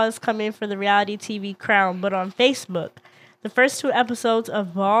LeVar Ball is coming for the reality TV crown, but on Facebook. The first 2 episodes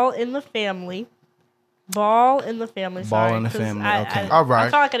of Ball in the Family. Sorry, in the Family, 'cause okay. All right. I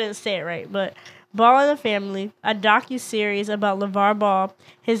felt like I didn't say it right, but Ball in the Family, a docuseries about LeVar Ball,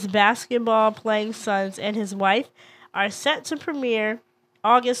 his basketball-playing sons, and his wife, are set to premiere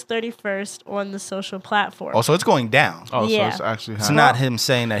August 31st on the social platform. Oh, so it's going down. Oh, Yeah. so it's actually It's happening. not him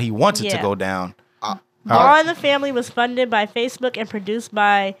saying that he wants it to Yeah. go down. Ball in the Family was funded by Facebook and produced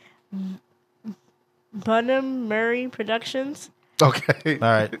by Bunham Murray Productions. Okay. All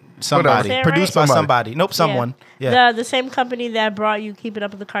right. Somebody. Say it Produced right? by somebody. Nope, someone. Yeah. The same company that brought you Keeping Up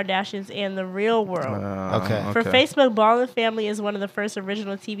with the Kardashians and The Real World. Okay. For Facebook, Ball in the Family is one of the first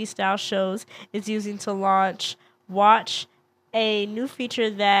original TV-style shows it's using to launch Watch, a new feature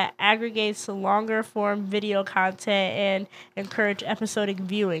that aggregates longer-form video content and encourage episodic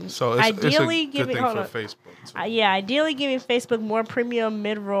viewing. So it's ideally a good giving thing for Facebook. too. ideally giving Facebook more premium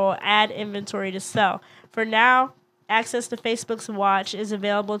mid-roll ad inventory to sell. For now, access to Facebook's Watch is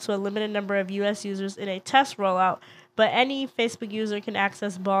available to a limited number of U.S. users in a test rollout, but any Facebook user can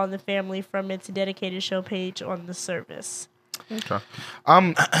access Ball in the Family from its dedicated show page on the service. Okay.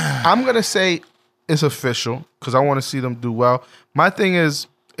 I'm gonna say it's official because I want to see them do well. My thing is,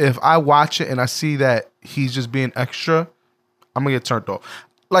 if I watch it and I see that he's just being extra, I'm gonna get turned off.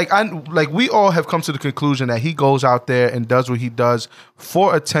 We all have come to the conclusion that he goes out there and does what he does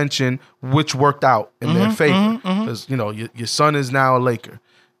for attention, which worked out in their favor. Because your son is now a Laker.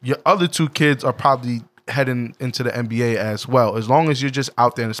 Your other two kids are probably heading into the NBA as well. As long as you're just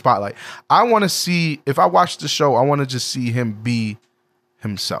out there in the spotlight, I want to see. If I watch the show, I want to just see him be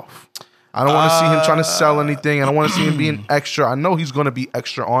himself. I don't want to see him trying to sell anything. I don't want to see him being extra. I know he's going to be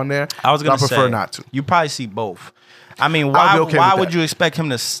extra on there. I was going to prefer not to. You probably see both. I mean, I'll be okay why with would that. you expect him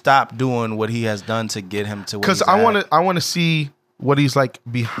to stop doing what he has done to get him to where Because he's I at? want to see what he's like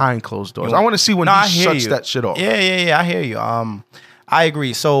behind closed doors. You- I want to see when I he hear shuts you. that shit off. Yeah. I hear you. I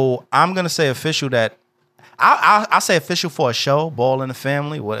agree. So I'm gonna say official that I'll say official for a show, Ball in the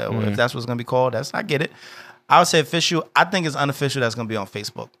Family, whatever, if that's what's gonna be called. I get it. I would say official. I think it's unofficial that's gonna be on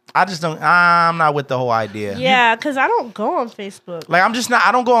Facebook. I'm not with the whole idea. Yeah, because I don't go on Facebook. Like I'm just not.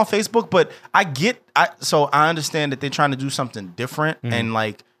 I don't go on Facebook, but so I understand that they're trying to do something different and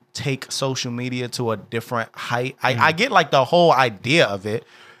like take social media to a different height. I get like the whole idea of it.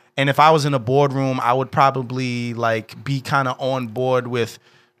 And if I was in a boardroom, I would probably like be kind of on board with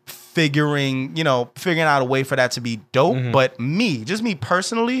figuring out a way for that to be dope. But just me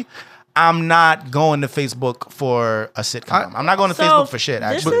personally, I'm not going to Facebook for a sitcom. I'm not going to Facebook for shit.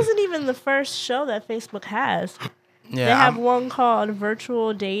 This Actually, isn't even the first show that Facebook has. yeah, They have one called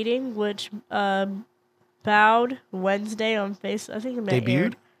Virtual Dating, which bowed Wednesday on Facebook. I think it may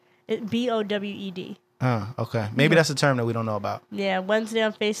Debuted? It BOWED. Okay, maybe that's a term that we don't know about. Yeah, Wednesday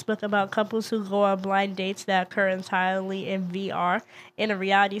on Facebook about couples who go on blind dates that occur entirely in VR in a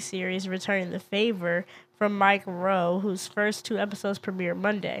reality series Returning the Favor from Mike Rowe, whose first 2 episodes premiere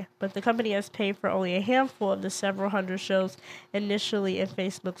Monday. But the company has paid for only a handful of the several hundred shows initially in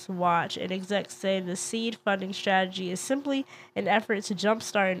Facebook's watch, and execs say the seed funding strategy is simply an effort to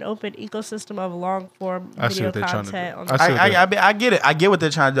jumpstart an open ecosystem of long-form I see video what they're trying to content. do. On I see what they're- I get it. I get what they're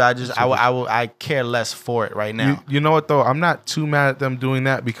trying to do. I care less for it right now. You know what though? I'm not too mad at them doing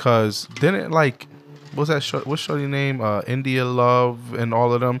that because didn't what's that show? What's show's name? India Love and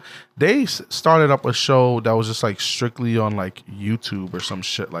all of them. They started up a show that was just like strictly on like YouTube or some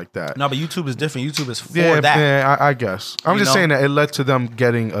shit like that. No, but YouTube is different. YouTube is for Yeah, that. I guess. I'm just saying that it led to them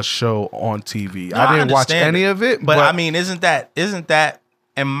getting a show on TV. No, I didn't watch understand any of it, but I mean, isn't that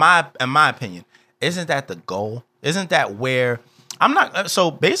in my opinion, isn't that the goal? Isn't that where I'm not?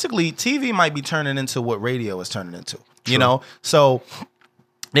 So basically, TV might be turning into what radio is turning into. You know, so.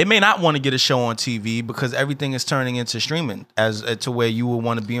 They may not want to get a show on TV because everything is turning into streaming as to where you would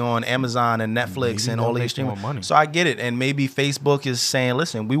want to be on Amazon and Netflix and all these streaming. money. So I get it. And maybe Facebook is saying,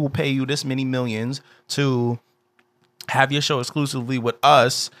 listen, we will pay you this many millions to have your show exclusively with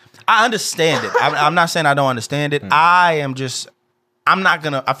us. I understand it. I'm not saying I don't understand it. I feel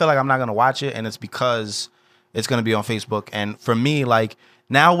like I'm not going to watch it. And it's because it's going to be on Facebook. And for me, like,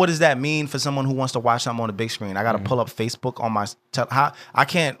 now, what does that mean for someone who wants to watch something on the big screen? I got to pull up Facebook on my I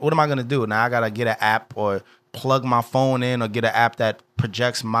can't. What am I gonna do now? I gotta get an app or plug my phone in or get an app that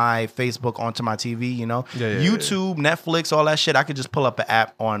projects my Facebook onto my TV. YouTube, Netflix, all that shit. I could just pull up an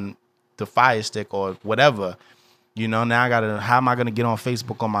app on the Fire Stick or whatever. Now how am I gonna get on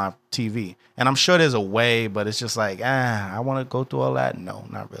Facebook on my TV? And I'm sure there's a way, but it's just like, I want to go through all that. No,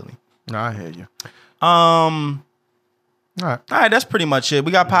 not really. No, I hear you. All right, that's pretty much it.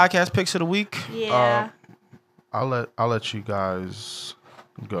 We got podcast picks of the week. Yeah. I'll let you guys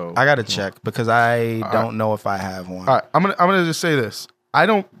go. I gotta check because I don't know if I have one. All right, I'm gonna just say this. I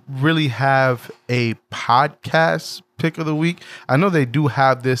don't really have a podcast pick of the week. I know they do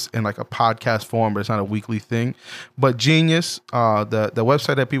have this in like a podcast form, but it's not a weekly thing. But Genius, the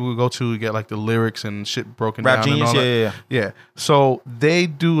website that people go to get like the lyrics and shit broken Rap down. Genius, and all yeah, that. Yeah. So they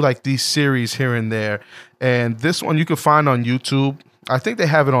do like these series here and there, and this one you can find on YouTube. I think they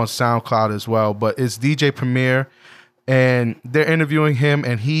have it on SoundCloud as well, but it's DJ Premier, and they're interviewing him,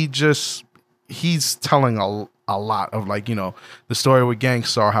 and he's telling a lot of like, you know, the story with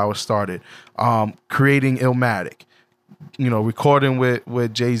Gangstar, how it started, creating Illmatic, you know, recording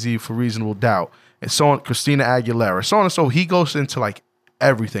with Jay-Z for Reasonable Doubt, and so on, Christina Aguilera, so on and so. He goes into like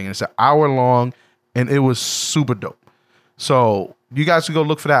everything, and it's an hour long, and it was super dope. So you guys can go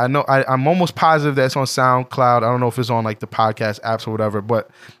look for that. I know I'm almost positive that's on SoundCloud. I don't know if it's on like the podcast apps or whatever,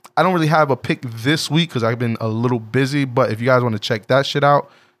 but I don't really have a pick this week because I've been a little busy. But if you guys want to check that shit out,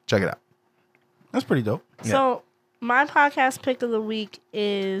 check it out. That's pretty dope. So my podcast pick of the week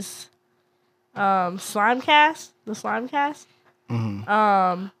is Slimecast, the Slimecast.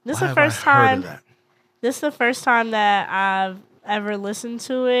 This is the first time. This is the first time that I've ever listened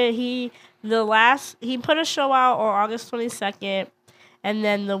to it. He put a show out on August 22nd, and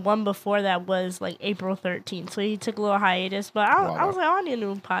then the one before that was like April 13th. So he took a little hiatus, but I was like, I need a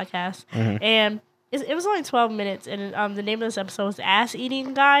new podcast, and it was only 12 minutes, and the name of this episode was Ass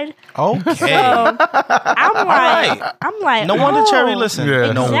Eating Guide. Okay. So I'm like, no wonder Cherry listen.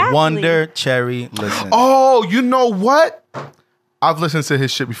 Yeah. No Exactly. wonder Cherry listen. Oh, you know what? I've listened to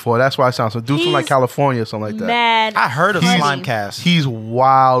his shit before. That's why it sounds so. Dude from like He's California or something like that. Mad. I heard of funny. Slimecast. He's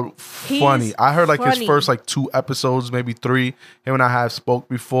wild funny. He's I heard like his funny. first like 2 episodes, maybe 3. Him and I have spoke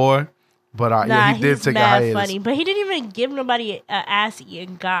before, but yeah, he did he's take a mad hiatus. funny. But he didn't even give nobody an ass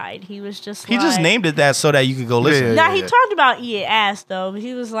eating guide. He was just He just named it that so that you could go listen. Yeah. Nah, he talked about eating ass though. But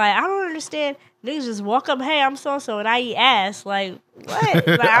he was like, I don't understand. Niggas just walk up, hey, I'm so and I eat ass. Like what?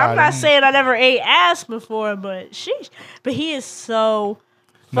 Like I'm not saying I never ate ass before, but sheesh. But he is so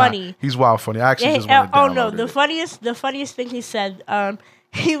funny. Nah, he's wild funny. I actually just Yeah, want to oh no, it. the funniest thing he said,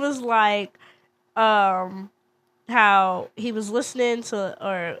 he was like, how he was listening to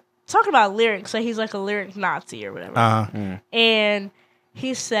or talking about lyrics, so he's like a lyric Nazi or whatever. And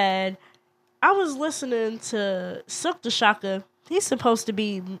he said, I was listening to Silk the Shaka. He's supposed to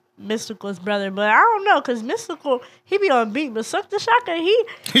be Mystical's brother, but I don't know, because Mystical, he be on beat, but Silk the Shaka,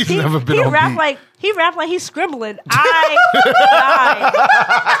 He's never been on rap beat. He rap like he's scribbling. I died.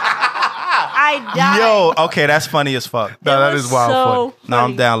 I died. Yo, okay, that's funny as fuck. No, that is wild funny. No,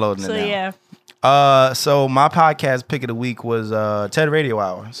 I'm downloading it so, now. yeah. So my podcast pick of the week was TED Radio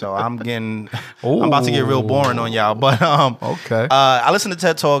Hour. So I'm getting, I'm about to get real boring on y'all. But Okay. I listen to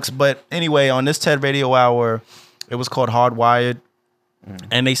TED Talks. But anyway, on this TED Radio Hour, it was called Hardwired,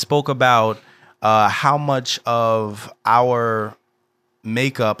 and they spoke about how much of our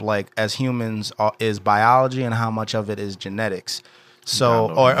makeup, like as humans, is biology, and how much of it is genetics.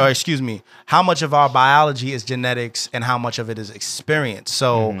 So, or excuse me, how much of our biology is genetics, and how much of it is experience.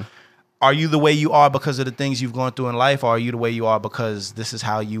 So. Are you the way you are because of the things you've gone through in life, or are you the way you are because this is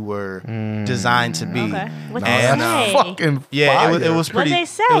how you were designed to be? Okay. What they And, say? Fucking Yeah, fire. it was pretty. What'd they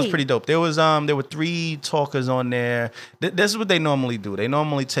say? It was pretty dope. There were 3 talkers on there. This is what they normally do. They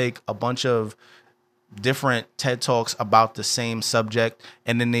normally take a bunch of different TED Talks about the same subject,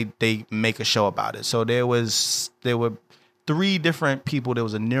 and then they make a show about it. So there were 3 different people. There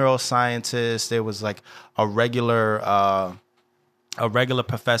was a neuroscientist. There was like a regular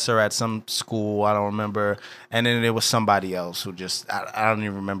professor at some school, I don't remember, and then there was somebody else who just I don't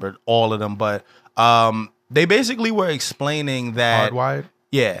even remember all of them, but they basically were explaining that Hardwired?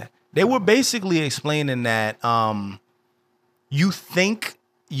 Yeah, they were basically explaining that you think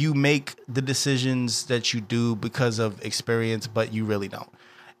you make the decisions that you do because of experience, but you really don't.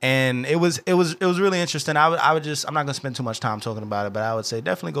 And it was really interesting. I would just, I'm not gonna spend too much time talking about it, but I would say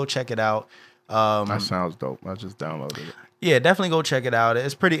definitely go check it out. That sounds dope. I just downloaded it. Yeah, definitely go check it out.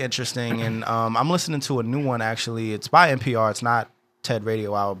 It's pretty interesting. And I'm listening to a new one, actually. It's by NPR. It's not TED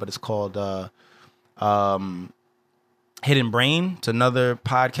Radio Hour, but it's called Hidden Brain. It's another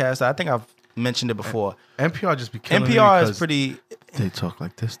podcast. I think I've mentioned it before. NPR just be killing me NPR is because pretty... They talk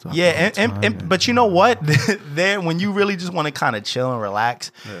like this stuff. Yeah, but you know what? There, when you really just want to kind of chill and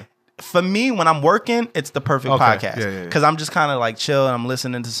relax... Yeah. For me, when I'm working, it's the perfect podcast. Because I'm just kind of like chill and I'm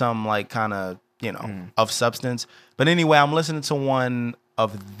listening to some like kind of, you know, of substance. But anyway, I'm listening to one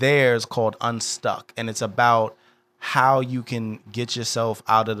of theirs called Unstuck. And it's about how you can get yourself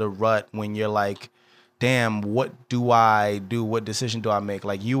out of the rut when you're like, damn, what do I do? What decision do I make?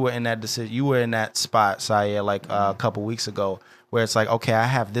 Like you were in that decision, you were in that spot, Saya, like a couple weeks ago, where it's like, okay, I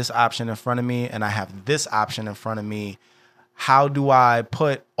have this option in front of me and I have this option in front of me. How do I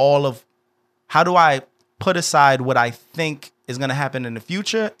put aside what I think is going to happen in the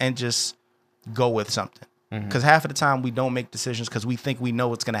future and just go with something. Because half of the time we don't make decisions because we think we know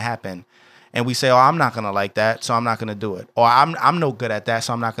what's going to happen. And we say, oh, I'm not going to like that, so I'm not going to do it. Or I'm no good at that,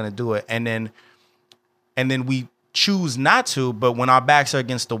 so I'm not going to do it. And then we choose not to, but when our backs are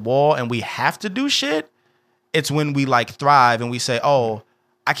against the wall and we have to do shit, it's when we like thrive and we say, oh,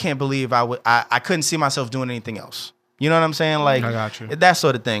 I can't believe I couldn't see myself doing anything else. You know what I'm saying? Like, I got you. That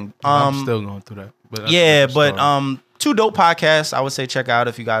sort of thing. I'm still going through that. But yeah, two dope podcasts I would say check out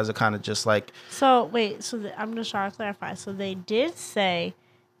if you guys are kind of just like. So wait, I'm just trying to clarify. So they did say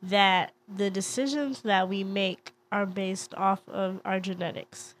that the decisions that we make are based off of our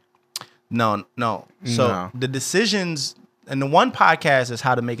genetics. No. So the decisions, and the one podcast is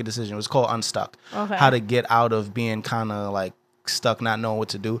how to make a decision. It's called Unstuck. Okay. How to get out of being kind of like stuck, not knowing what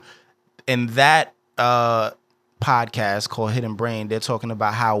to do. And that podcast called Hidden Brain, they're talking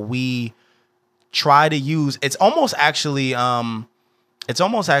about how we try to use. It's almost actually in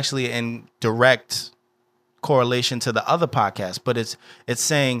direct correlation to the other podcast, but it's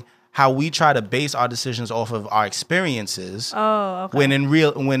saying how we try to base our decisions off of our experiences. Oh, okay. When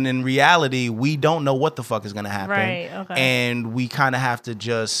in reality we don't know what the fuck is gonna happen. Right. Okay. And we kind of have to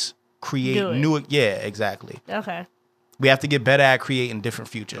just create new. Yeah, exactly. Okay. We have to get better at creating different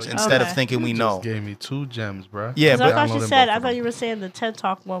futures instead of thinking we know. Just gave me 2 gems, bro. Yeah, but I thought you were saying the TED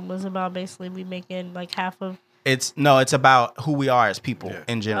Talk one was about basically we making like half of. It's about who we are as people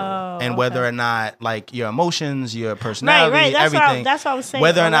in general, and whether or not like your emotions, your personality, right. That's everything. That's what I was saying.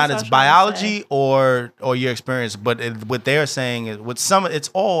 Whether or not it's biology or your experience, but what they're saying is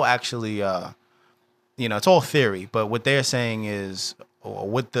it's all actually it's all theory. But what they're saying is, or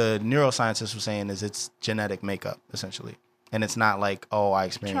what the neuroscientists were saying is, it's genetic makeup essentially. And it's not like, oh, I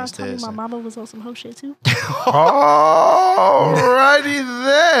experienced this. My mama was on some hoe shit too. Alrighty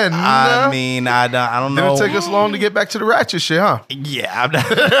then. I mean, I don't know. Didn't take us long to get back to the ratchet shit, huh? Yeah,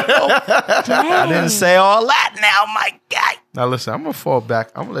 I didn't say all that now, my guy. Now listen, I'm gonna fall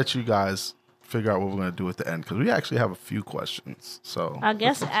back. I'm gonna let you guys figure out what we're gonna do at the end because we actually have a few questions. So I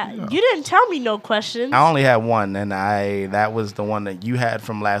guess you didn't tell me no questions. I only had one, and that was the one that you had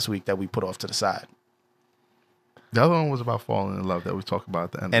from last week that we put off to the side. The other one was about falling in love that we talked about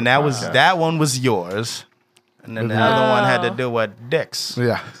at the end. And that one was yours. And then the other one had to do with dicks.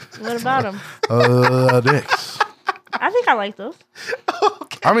 Yeah. What about them? Dicks. I think I like those.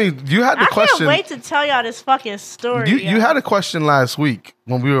 Okay. I mean, you had the question. I can't wait to tell y'all this fucking story. You had a question last week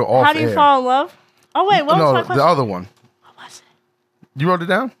when we were off How do you air. fall in love? Oh, wait, what was my question? The other one. What was it? You wrote it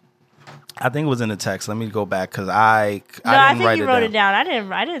down? I think it was in the text. Let me go back because I didn't think write you wrote it down. I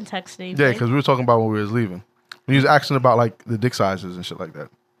didn't text anything. Yeah, because we were talking about when we was leaving. He was asking about like the dick sizes and shit like that.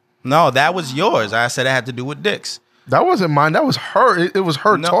 No, that was yours. I said it had to do with dicks. That wasn't mine. That was her. It was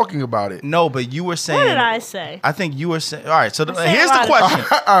her talking about it. No, but you were saying. What did I say? I think you were saying. All right, so here's the question.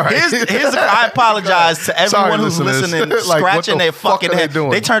 All right. I apologize to everyone who's listeners. listening, Like, scratching their fuck fucking are they head. doing?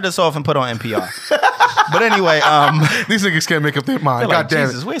 They turned us off and put on NPR. But anyway, These niggas can't make up their mind. like, God damn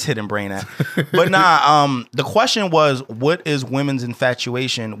Jesus, it. where's Hidden Brain at? But nah, the question was, what is women's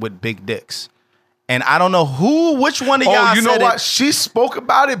infatuation with big dicks? And I don't know which one of y'all said you know what? it. She spoke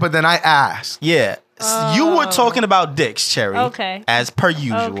about it, but then I asked. Yeah. You were talking about dicks, Cherry. Okay. As per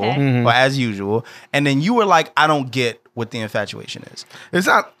usual. Okay. Or as usual. And then you were like, I don't get what the infatuation is. It's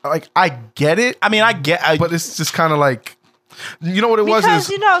not like I get it. I mean, but it's just kind of like, you know what it was?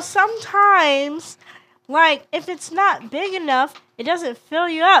 Because, sometimes, like, if it's not big enough, it doesn't fill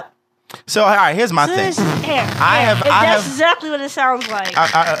you up. So, all right, here's my thing. That's exactly what it sounds like.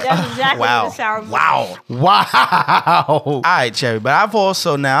 That's exactly what it sounds like. Wow. All right, Cherry. But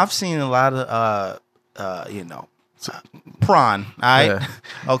I've seen a lot of, prawn, all right? Yeah.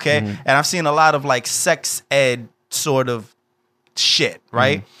 Okay? And I've seen a lot of, like, sex ed sort of shit,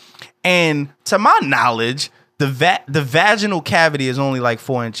 right? And to my knowledge, the vaginal cavity is only, like,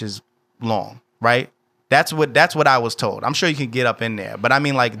 4 inches long, right? That's what I was told. I'm sure you can get up in there, but I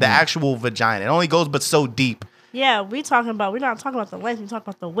mean, like the actual vagina, it only goes but so deep. Yeah, we're not talking about the length. We're talking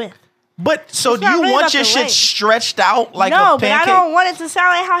about the width. But so It's do you not really want about your the shit length. stretched out like No, a but I pancake? don't want it to sound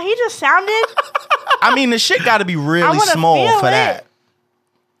like how he just sounded. I mean, the shit got to be I really wanna small feel for it. that.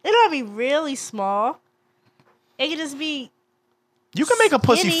 It don't be really small. It could just be, You can make a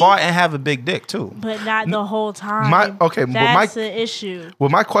pussy skinny. fart and have a big dick too. but not the whole time. That's the issue. Well,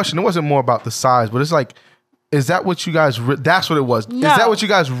 my question, it wasn't more about the size, but it's like, is that what you guys, that's what it was. No. Is that what you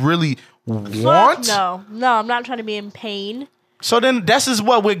guys really want? No, I'm not trying to be in pain. So then this is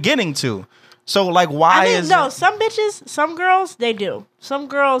what we're getting to. So like, why is it? Some bitches, some girls, they do. Some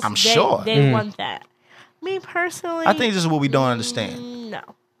girls, sure. they want that. Me personally, I think this is what we don't understand. No.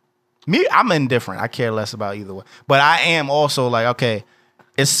 I'm indifferent. I care less about either way. But I am also like, okay,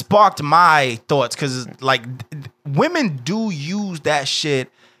 it sparked my thoughts because like women do use that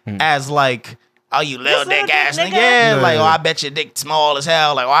shit as like, oh, you little dick ass nigga. Yeah, like, oh, I bet your dick small as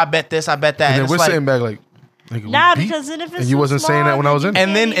hell. Like, oh, I bet this, I bet that. And then we're like, sitting back like nah, because then if it's and you wasn't saying that when I was in.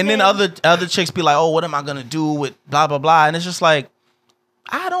 And then other chicks be like, oh, what am I gonna do with blah blah blah? And it's just like,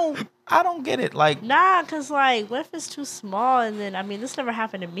 I don't get it. Like, nah, because like, what if it's too small? And then I mean, this never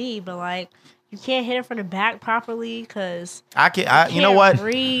happened to me, but like, you can't hit it from the back properly because you know what?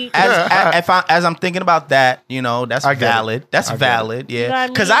 Breathe. As I'm thinking about that, you know, that's valid. That's valid. Yeah,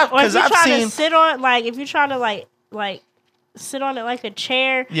 because I've seen to sit on like if you're trying to like sit on it like a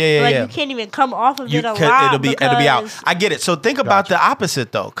chair. Yeah. You can't even come off of it a lot. It'll be out. I get it. So think about the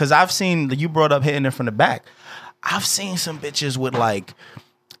opposite though, because I've seen you brought up hitting it from the back. I've seen some bitches with like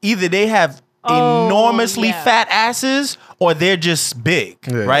either they have enormously fat asses or they're just big,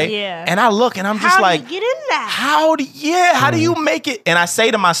 right? Yeah. And I look and I'm just how like, do you get in that? How do you make it? And I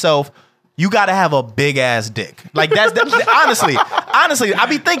say to myself, you got to have a big ass dick. Like that's honestly, I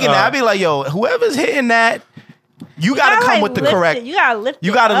be thinking that. I be like, yo, whoever's hitting that, you got to come with the correct. You got to lift.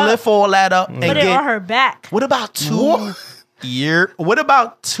 You got to lift all that up and put it on her back. What about two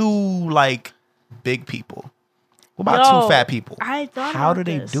like big people? What about two fat people? I thought how do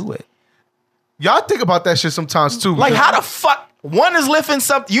they do it? Y'all think about that shit sometimes too. Like how the fuck one is lifting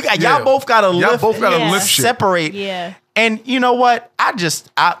something? Y'all both gotta lift. Y'all both gotta lift shit. Separate. Yeah. And you know what? I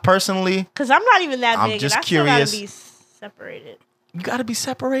personally, because I'm not even that big. I'm just and I curious. Still gotta be separated. You gotta be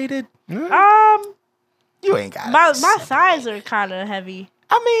separated. You ain't got my thighs are kind of heavy.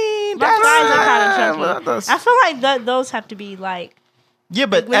 I mean, my thighs are kind of chunky. I feel like those have to be like. Yeah,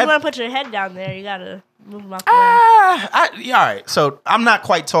 but when you want to put your head down there, you gotta move them out the way. All right. So I'm not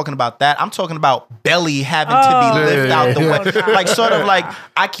quite talking about that. I'm talking about belly having to be lifted out the way, like sort of like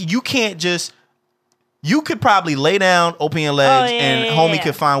you can't just. You could probably lay down, open your legs, and homie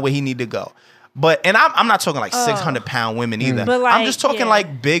could find where he need to go. But I'm not talking like 600-pound women either. But like, I'm just talking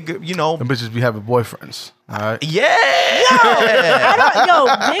like big, you know. The bitches be having boyfriends. All right. Yeah.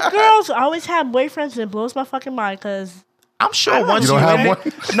 Big girls always have boyfriends, and it blows my fucking mind because I'm sure once you don't have one.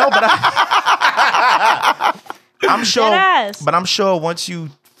 No, but I'm sure. But I'm sure once you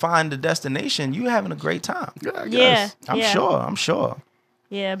find the destination, you having a great time. Yeah, I'm sure.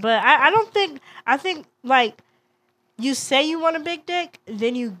 Yeah, but I don't think. I think like you say you want a big dick,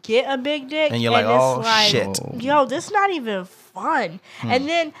 then you get a big dick, and you're like, oh shit, yo, this is not even fun. And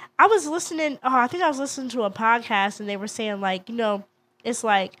then I was listening. I think I was listening to a podcast, and they were saying like, you know, it's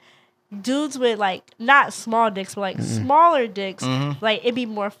like dudes with like not small dicks, but like smaller dicks. Like it'd be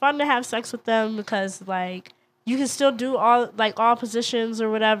more fun to have sex with them because like. You can still do all positions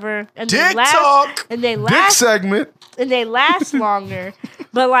or whatever, and dick they last, talk, and they dick last segment, and they last longer.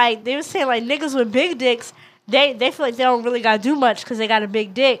 But like they were saying, like niggas with big dicks, they feel like they don't really gotta do much because they got a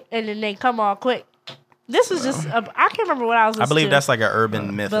big dick, and then they come all quick. This was just I can't remember what I was. I believe that's like an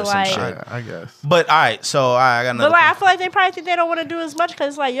urban myth or some shit. I guess. But all right, so I got another. But like I feel like they probably think they don't want to do as much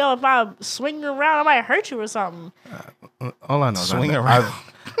because like yo, if I swing around, I might hurt you or something. All I know is swing around.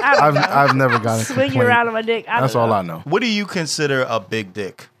 I've never gotten swing around on my dick. That's all I know. What do you consider a big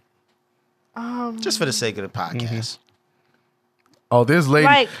dick? Just for the sake of the podcast. Oh, this lady.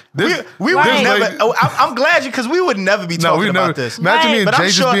 Like, we would never. I'm glad because we would never be talking about this. Imagine me and Jay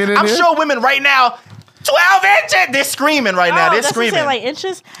just being in I'm here. sure women right now, 12 inches. They're screaming right now. They're screaming. Saying, like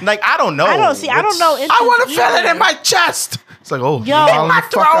inches. Like I don't know. I don't know. Inches I want to feel it in my chest. It's like yo, my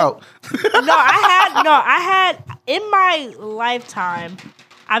throat. Out. I had in my lifetime.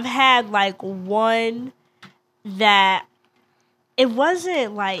 I've had like one that it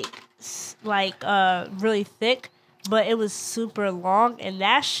wasn't like really thick, but it was super long, and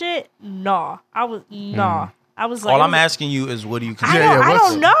that shit, I was like, all I'm asking you is, what do you consider? I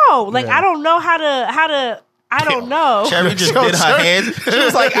don't know. Like I don't know how to. I don't know. Cherry just did her hands. She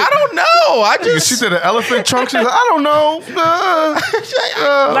was like, I don't know. She did an elephant trunk. She's like, I don't know.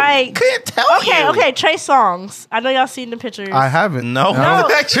 Like, can't tell you. Okay, Trey Songz. I know y'all seen the pictures. I haven't. No.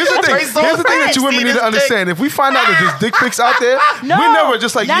 Here's the thing that you women need to understand. If we find out that there's dick pics out there, we never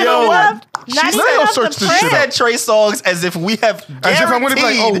just like, yo. She said Trey Songz as if we have guaranteed. As if I'm going to be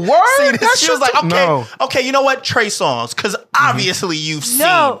like, oh, word? She was like, okay, you know what? Trey Songz. Because obviously you've seen.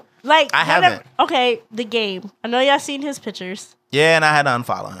 No. Like I haven't. Okay, The Game. I know y'all seen his pictures. Yeah, and I had to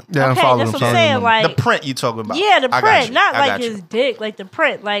unfollow him. Yeah, okay, that's what I'm saying. Like the print you talking about. Yeah, the print, not like his dick, like the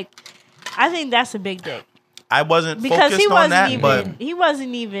print. Like I think that's a big dick. I wasn't because focused on that, but he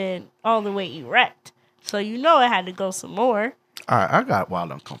wasn't even all the way erect. So you know it had to go some more. All right, I got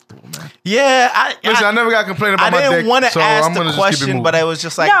wild uncomfortable, man. Yeah, Listen, I never got complaining about my dick. I didn't want to so ask I'm gonna the just keep it question, moving. but I was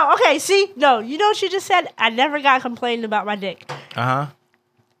just like, No, okay, see? No, you know what you just said? I never got complaining about my dick.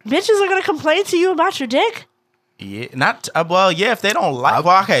 Bitches are going to complain to you about your dick? Yeah, not well. Yeah, if they don't like.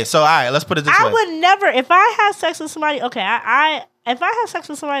 Well, okay. So, all right, let's put it this way. I would never. If I have sex with somebody, okay, if I have sex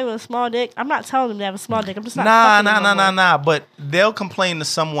with somebody with a small dick, I'm not telling them they have a small dick. I'm just not. Nah. But they'll complain to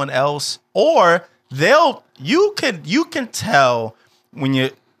someone else, or you can tell when you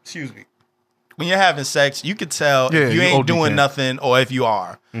when you're having sex. You can tell if you ain't doing nothing, or if you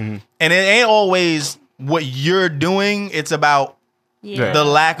are, and it ain't always what you're doing. It's about the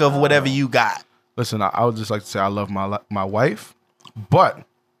lack of whatever you got. Listen, I would just like to say I love my wife, but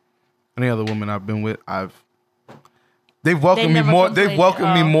any other woman I've been with, they've welcomed me more. They've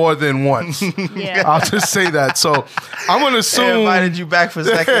welcomed me more than once. Yeah. I'll just say that. So I'm gonna assume They invited you back for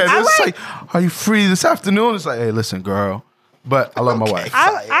seconds. It's like, are you free this afternoon? It's like, hey, listen, girl. But I love my wife.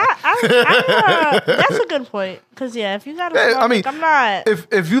 That's a good point. Because, if you got a small dick, I'm not.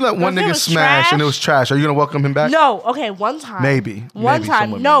 If you let one nigga smash and it was trash, are you going to welcome him back? No. Okay, one time. Maybe. One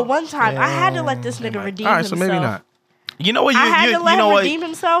time. Maybe. No, one time. I had to let this nigga redeem himself. All right, so maybe not. You know what? I had to let him redeem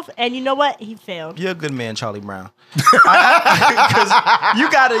himself, and you know what? He failed. You're a good man, Charlie Brown. Because you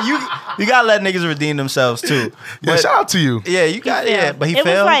gotta let niggas redeem themselves too. Yeah, shout out to you. Yeah, you got but he failed.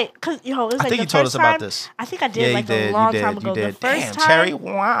 It was like, cause it was like I think the you told first us about time, this. I think I did a long time ago. The first time, Cherry,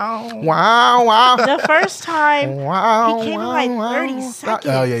 wow. The first time, he came in like 30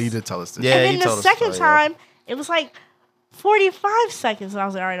 seconds. Oh yeah, you did tell us this. Yeah, and then the second time, it was like 45 seconds, and I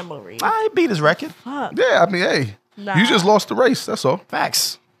was like, all right, I'm over you. I beat his record. Fuck. Yeah, I mean, hey, you just lost the race. That's all.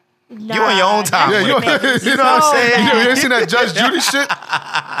 Facts. Nah, You on your own time. Yeah, you know what I'm saying? You ain't seen that Judge Judy shit?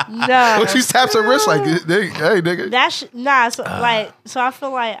 No. When she taps her wrist like, hey, nigga. So I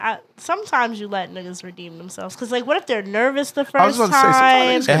feel like sometimes you let niggas redeem themselves. Because, like, what if they're nervous the I first was about to say,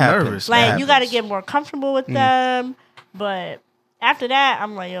 sometimes time? they get nervous. Like, you got to get more comfortable with them. But after that,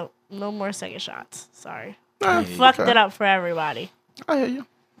 I'm like, yo, no more second shots. Sorry. Fucked it up for everybody. I hear you.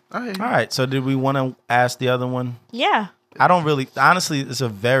 All right, so did we want to ask the other one? Yeah. I don't really, honestly, it's a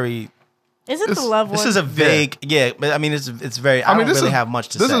very... Is it the love one? This is a vague, but I mean, it's very, I don't really have much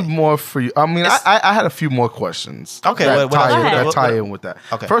to say. This is more for you. I mean, I had a few more questions. Okay, that tie in with that.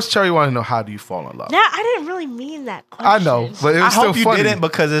 Okay. First, Cherry wanted to know, how do you fall in love? Yeah, I didn't really mean that question. I know, but it was still hope you funny. didn't,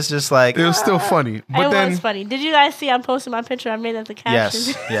 because it's just like... It was still funny. But it was funny. Did you guys see I posted my picture? I made that the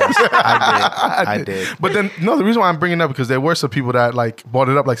caption. Yes, I did. But then, no, the reason why I'm bringing it up, because there were some people that like brought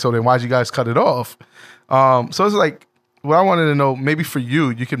it up, like, so then why'd you guys cut it off? So it's like, what I wanted to know, maybe for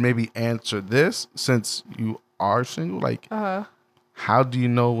you, you could maybe answer this, since you are single. Like, how do you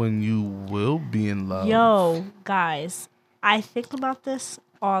know when you will be in love? Yo, guys, I think about this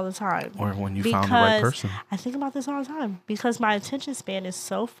all the time. Or when you found the right person. I think about this all the time because my attention span is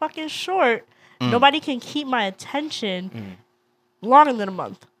so fucking short. Nobody can keep my attention longer than a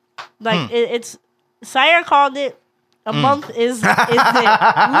month. Like, it's... Sire called it. A month is it.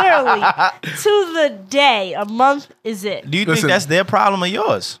 Literally, to the day, a month is it. Do you think that's their problem or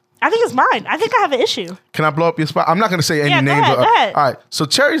yours? I think it's mine. I think I have an issue. Can I blow up your spot? I'm not going to say any Yeah, names. go ahead. All right. So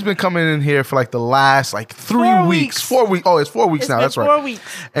Cherry's been coming in here for like the last 3 weeks. 4 weeks. Oh, it's 4 weeks now. That's right. 4 weeks.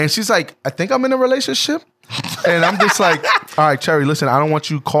 And she's like, I think I'm in a relationship. And I'm just like, all right, Cherry, listen, I don't want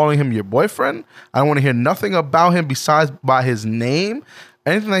you calling him your boyfriend. I don't want to hear nothing about him besides by his name,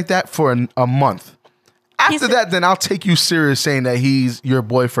 anything like that for a month. After that, then I'll take you serious saying that he's your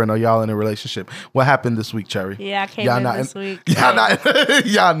boyfriend or y'all in a relationship. What happened this week, Cherry? Yeah, I came in this week.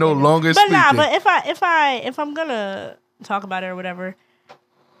 Y'all no longer speaking. But if I'm gonna talk about it or whatever,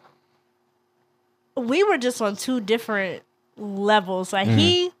 we were just on two different levels. Like,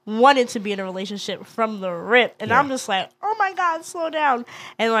 he wanted to be in a relationship from the rip, and I'm just like, oh my God, slow down.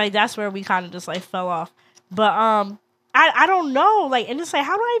 And like, that's where we kind of just like fell off. But I don't know. Like, and it's like,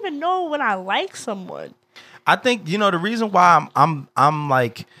 how do I even know when I like someone? I think, the reason why I'm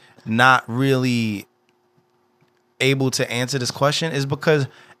like not really able to answer this question is because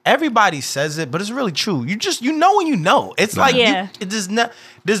everybody says it, but it's really true. You know when you know. It's like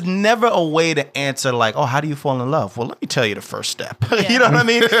there's never a way to answer like, oh, how do you fall in love? Well, let me tell you the first step. You know what I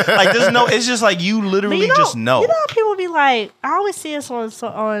mean? Like, there's no. It's just like you literally just know. You know how people be like, I always see this on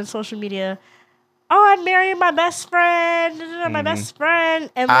social media. Oh, I'm marrying my best friend. My best friend,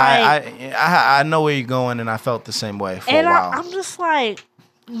 and like I know where you're going, and I felt the same way for a while. I'm just like,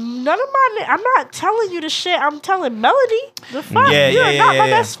 I'm not telling you the shit. I'm telling Melody. The fuck, you're not my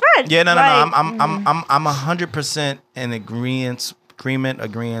best friend. Yeah, no. I'm 100% in agreement.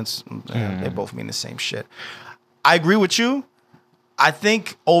 They both mean the same shit. I agree with you. I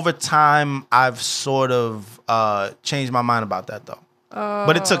think over time I've sort of changed my mind about that though.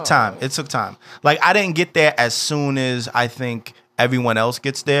 But it took time. It took time. Like I didn't get there as soon as I think everyone else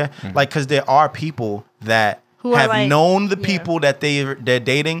gets there. Like because there are people that Who have like, known the people that they're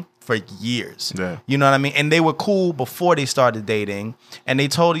dating for years. Yeah. You know what I mean? And they were cool before they started dating, and they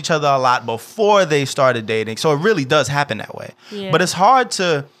told each other a lot before they started dating. So it really does happen that way. Yeah. But it's hard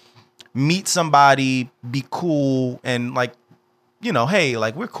to meet somebody, be cool, and like, you know, hey,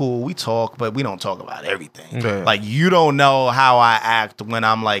 like we're cool, we talk, but we don't talk about everything. Yeah. Like you don't know how I act when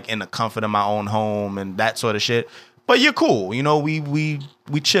I'm like in the comfort of my own home and that sort of shit. But you're cool, you know. We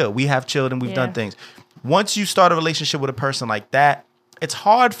chill. We have chilled and we've done things. Once you start a relationship with a person like that, it's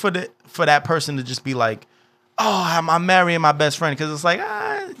hard for that person to just be like, oh, I'm marrying my best friend, because it's like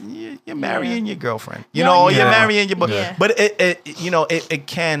you're marrying your girlfriend, you know, or you're marrying your boy. Yeah. But it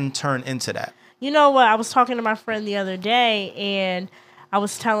can turn into that. You know what? I was talking to my friend the other day, and I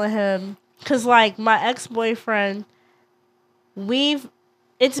was telling him, because like my ex-boyfriend,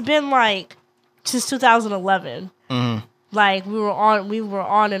 it's been like since 2011. Like we were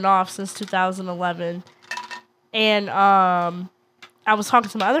on and off since 2011, and I was talking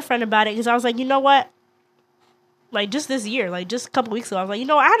to my other friend about it because I was like, you know what? Like just this year, like just a couple weeks ago, I was like, you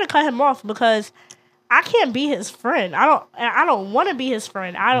know what? I had to cut him off because I can't be his friend. I don't want to be his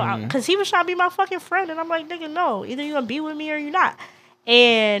friend. Because he was trying to be my fucking friend, and I'm like, nigga, no. Either you're gonna be with me or you're not.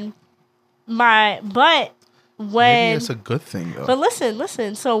 And when Maybe it's a good thing though. But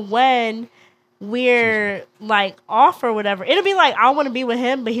listen. So when we're like off or whatever, it'll be like I want to be with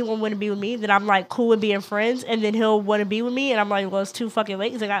him, but he won't want to be with me. Then I'm like cool with being friends, and then he'll want to be with me, and I'm like, well, it's too fucking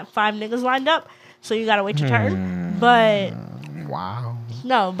late because I got 5 niggas lined up, so you gotta wait your turn. But Wow.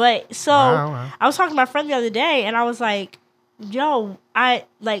 no, but so I was talking to my friend the other day, and I was like, yo, I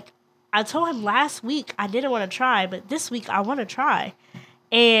told him last week I didn't want to try, but this week I want to try.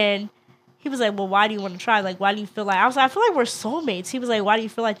 And he was like, well, why do you want to try? Like, why do you feel like... I was like, I feel like we're soulmates. He was like, why do you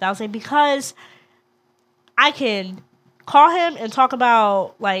feel like that? I was like, because I can call him and talk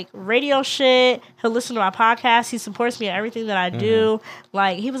about, like, radio shit. He'll listen to my podcast. He supports me in everything that I do.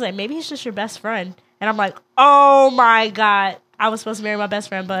 Like, he was like, maybe he's just your best friend. And I'm like, oh, my God. I was supposed to marry my best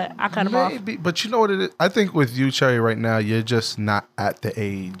friend, but I cut him off. But you know what it is? I think with you, Cherry, right now, you're just not at the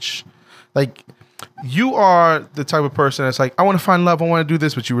age. Like... You are the type of person that's like, I want to find love, I want to do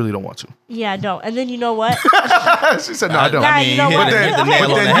this, but you really don't want to. Yeah, I don't. And then you know what? She said, no, I don't. Nah, you know what? But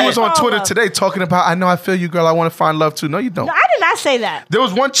then you was on Twitter today talking about, I know I feel you, girl, I want to find love too. No, you don't. No, I did not say that. There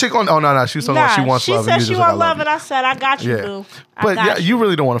was one chick on, no, she was talking about she wants love. She said she wants love, and I said, I got you, boo. But yeah, you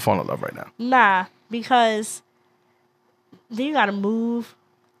really don't want to fall in love right now. Nah, because then you got to move.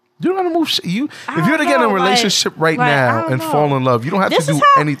 You don't have to move. If you're to get in a relationship right now and fall in love, you don't have to do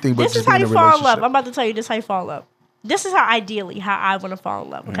anything but just be in a relationship. This is how you fall in love. I'm about to tell you this is how you fall in love. This is how I want to fall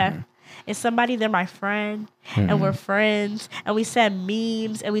in love, okay? It's somebody, they're my friend, and we're friends, and we send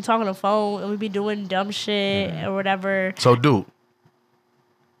memes, and we talk on the phone, and we be doing dumb shit or whatever. So, dude.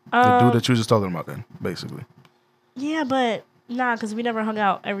 The dude that you were just talking about then, basically. Yeah, but nah, because we never hung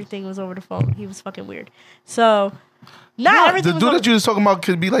out. Everything was over the phone. He was fucking weird. So... everything the dude that you was talking about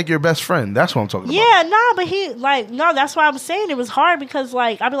could be like your best friend. That's what I'm talking about. Yeah, nah, but that's why I'm saying it was hard because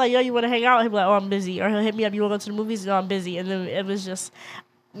like I'd be like, yo, you want to hang out? He'd be like, oh, I'm busy, or he'll hit me up, you want to go to the movies? No, I'm busy, and then it was just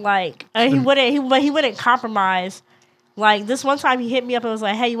like he wouldn't compromise. Like this one time he hit me up and was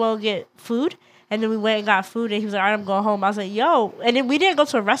like, hey, you want to get food? And then we went and got food, and he was like, all right, I'm going home. I was like, yo, and then we didn't go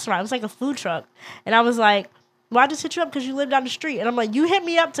to a restaurant. It was like a food truck, and I was like, well, I just hit you up because you live down the street. And I'm like, you hit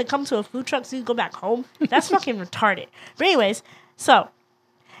me up to come to a food truck so you go back home? That's fucking retarded. But anyways, so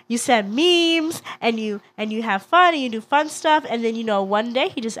you send memes and you have fun and you do fun stuff. And then, one day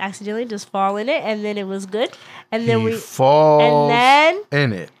he just accidentally just fall in it. And then it was good. And then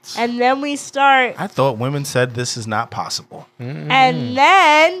in it. And then we start. I thought women said this is not possible. And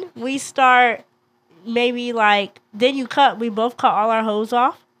then we start maybe like, we both cut all our hoes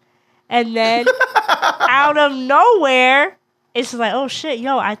off. And then out of nowhere, it's just like, oh shit,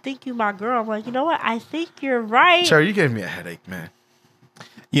 yo, I think you my girl. I'm like, you know what? I think you're right. Cherry, you gave me a headache, man.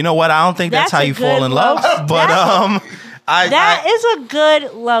 You know what? I don't think that's how you fall in love. But that is a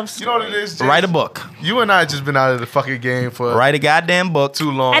good love story. You know what it is, James? Write a book. You and I just been out of the fucking game for write a goddamn book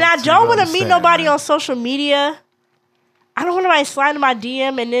too long. And I don't want to meet nobody on social media. I don't want nobody slide in my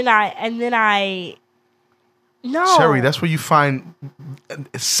DM and then I. No. Cherry, that's where you find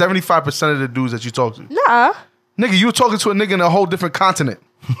 75% of the dudes that you talk to. Nah. Nigga, you were talking to a nigga in a whole different continent.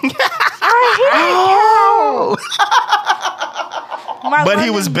 But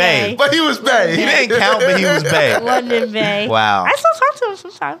he was bae. But he was bae. He didn't count, but he was bae. London bae. Wow. I still talk to him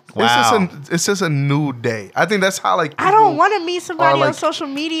sometimes. Wow. It's just a new day. I think that's how like I don't want to meet somebody like- on social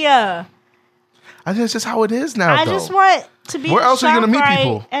media. I think it's just how it is now. I though. just want to be. Where in else are you gonna meet ShopRite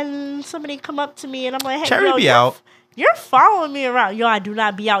people? And somebody come up to me and I'm like, "Hey, Cherry yo, be you're- out. You're following me around. Yo, I do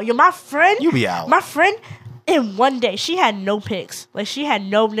not be out. Yo, my friend. You be out. My friend, in one day, she had no pics. Like, she had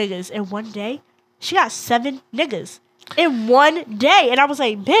no niggas. In one day, she got 7 niggas. In one day. And I was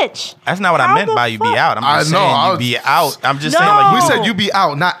like, bitch. That's not what I how meant the by you be fuck- out. I'm just I know, saying I you was- be out. I'm just No. saying like We you said you be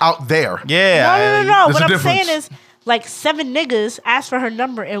out, not out there. Yeah. No. There's What a I'm saying difference. is, like, 7 niggas asked for her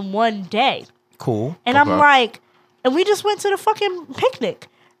number in one day. Cool. And I'm Okay. like, and we just went to the fucking picnic.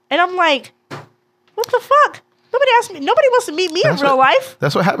 And I'm like, what the fuck? Nobody asked me. Nobody wants to meet me in real life.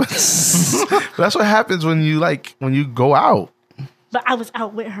 That's what happens. That's what happens when you go out. But I was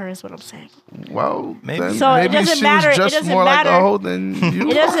out with her, is what I'm saying. Well, Maybe. then So it maybe doesn't she matter. was It just doesn't more like matter. a hoe than you.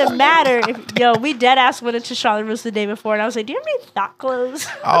 It doesn't matter if we dead ass went into Charlotte Russe the day before, and I was like, "Do you have any thought clothes?"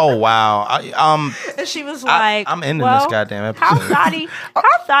 Oh wow. And she was like, I'm ending well, this goddamn How episode.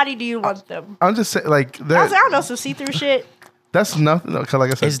 thotty do you want them? I'm just saying, like I was that. like, I don't know, some see-through shit. That's nothing. Cause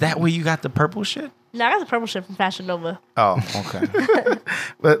like I said, Is that where you got the purple shit? No, I got the purple shit from Fashion Nova. Oh, okay.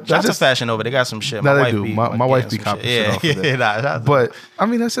 but That's that's a just. Fashion Nova. They got some shit. No, My they wife do. be My wife getting be some copping shit. shit off of Yeah, that. nah, But I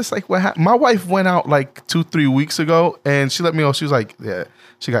mean, that's just like what happened. My wife went out like 2-3 weeks ago, and she let me know. She was like, "Yeah,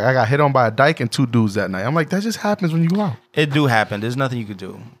 I got hit on by a dyke and 2 dudes that night." I'm like, that just happens when you go out. it do happen. There's nothing you could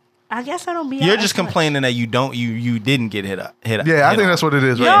do. I guess I don't be. You're out just as much. complaining that you didn't get hit up. Yeah, I think that's what it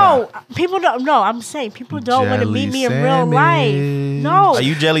is. Right No, people don't. No, I'm saying people don't want to meet me in real life. No, Are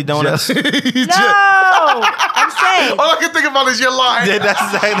you jelly donuts? no. I'm saying All I can think about is your line. Yeah, that's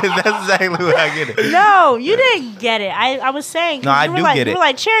exactly what I get it. no. You didn't get it. I was saying. 'cause No, I you were do like, get You it. were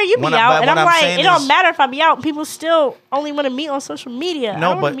like, Cherry, you be But out, and what I'm I'm like, saying it don't is- matter if I be out. People still only want to meet on social media. No, I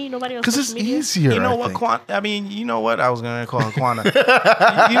don't but- want to meet nobody on Because social it's media. easier. You know I what, think. you know what? I was gonna call her Quana.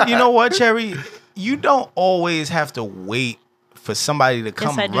 you know what, Cherry? You don't always have to wait for somebody to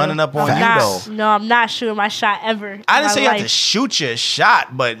come Yes, I do. running up on I'm you, not, though. No, I'm not shooting my shot ever. I in didn't my say you have to life. shoot your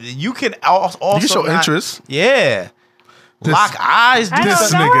shot, but you can also You can show not- interest. Yeah. This- Lock eyes, do I don't This know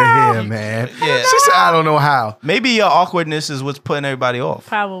something. nigga how. here, man. Yeah. She said, I don't know how. Maybe your awkwardness is what's putting everybody off.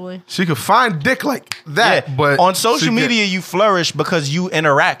 Probably. She could find dick like that, Yeah, but on she social could- media, you flourish because you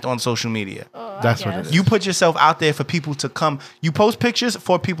interact on social media. That's what it is. You put yourself out there for people to come. You post pictures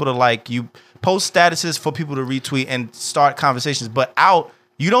for people to like. You post statuses for people to retweet and start conversations. But out,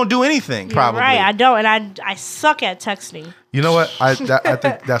 you don't do anything. You're Probably. right. I don't, and I suck at texting. You know what? I think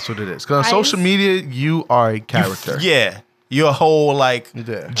that's what it is. Because on social media, you are a character. Yeah, your whole like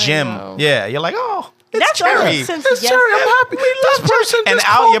Yeah. gym. I know. Yeah, you're like, oh, it's That's Cherry. only since It's Cherry. I'm happy. This person And just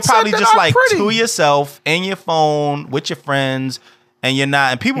out, called, you're probably said that just I'm like pretty. to yourself in your phone with your friends, and you're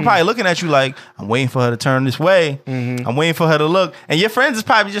not. And people probably looking at you like, I'm waiting for her to turn this way. I'm waiting for her to look. And your friends is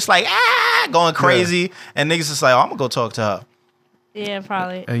probably just like, going crazy. And niggas just like, oh, I'm gonna go talk to her. Yeah,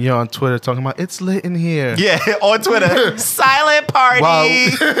 probably. And you're on Twitter talking about it's lit in here. Yeah, on Twitter, silent party.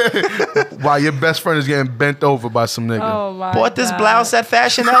 Wow. While your best friend is getting bent over by some nigga. Oh my Bought this God. blouse at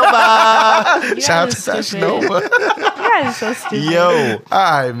Fashion Nova. You Shout guys out are to Fashion stupid. Nova. You guys are so stupid. Yo.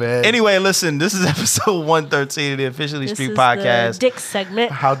 All right, man. Anyway, listen, this is episode 113 of the Officially This Street is Podcast. the dick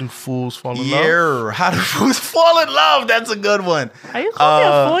segment. How do fools fall in love? Yeah, how do fools fall in love? That's a good one. Are you calling me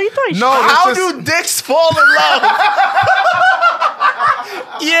a fool? You thought no, shit? that's How just- do dicks fall in love?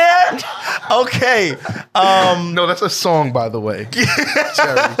 Yeah. Okay. No, that's a song, by the way.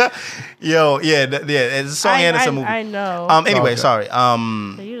 Cherry. Yo, yeah, it's a song and it's a movie. I know. Anyway, Okay. sorry.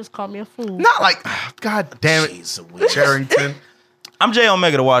 So you just called me a fool. Not like, God damn it, Charrington. I'm J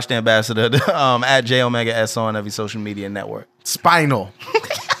Omega, the Washington ambassador. At J Omega S on every social media network. Spinal.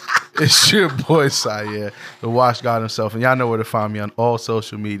 It's your boy Syer, the Wash God himself, and y'all know where to find me on all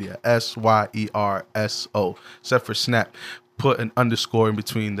social media. SYERSO. Except for Snap, put an underscore in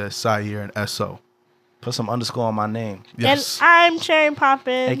between the Syer and SO. Put some underscore on my name, Yes. And I'm Cherry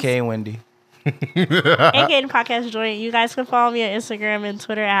Poppins, aka Wendy. aka the podcast joint. You guys can follow me on Instagram and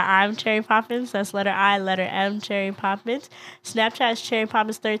Twitter at I'm Cherry Poppins. That's letter I, letter M, Cherry Poppins. Snapchat is Cherry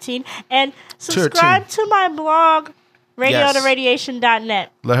Poppins 13. And subscribe to my blog,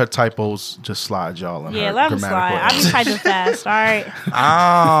 radiotoradiation.net. Let her typos just slide, y'all. On Yeah, her let them grammatical slide. I'm errors. typing fast. All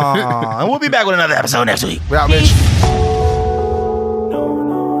right. And we'll be back with another episode next week. We out, Peace. bitch.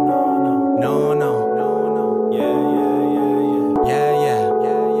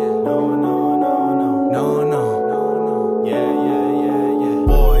 No, no, yeah.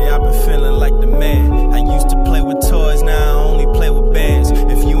 Boy, I've been feeling like the man. I used to play with toys, now I only play with bands.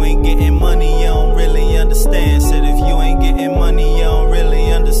 If you ain't getting money, you don't really understand. Said if you ain't getting money, you don't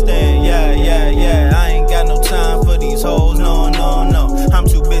really understand. Yeah. I ain't got no time for these hoes, no.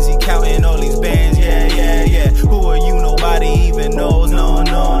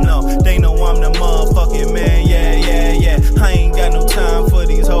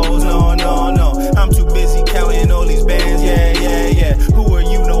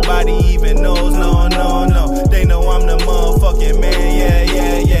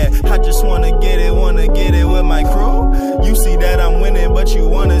 you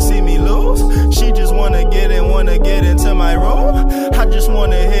wanna see me lose. She just wanna get into my room. I just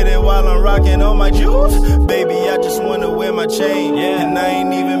wanna hit it while I'm rocking all my jewels. Baby, I just wanna wear my chain. And I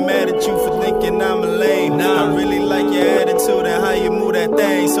ain't even mad at you for thinking I'm a lame. I really like your attitude and how you move that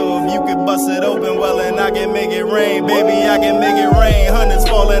thing. So if you could bust it open, well, then I can make it rain. Baby, I can make it rain. Hundreds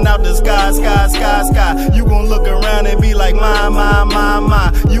falling out the sky, sky, sky, sky. You gon' look around and be like, my.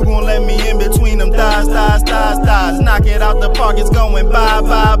 You gon' let me in between them thighs. Knock it out the park, it's going bye.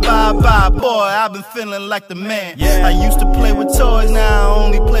 Boy, I've been feeling like the man. I used to play with toys, now I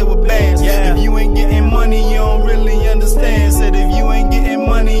only play with bands. If you ain't getting money, you don't really understand. Said if you ain't getting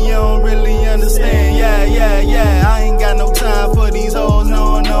money, you don't really understand. Yeah. I ain't got no time for these hoes,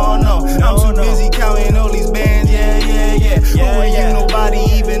 no. I'm too busy counting all these bands, yeah. Who are you? Nobody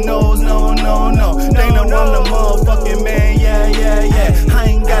even knows, no. They know I'm the motherfucking man, yeah. I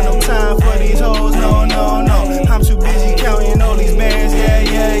ain't got no time for these hoes, no. I'm too busy counting all these bands,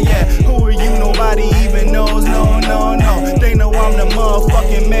 yeah. Who are you? Nobody even knows, no. They know I'm the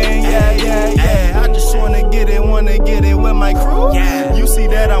motherfucking man, yeah. I just wanna get it with my crew. You see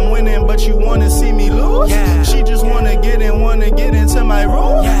that I'm winning, but you wanna see me lose. She just wanna get into my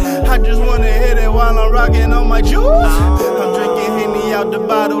room. I just wanna hit it while I'm rocking on my jewels. I'm drinking Henny out the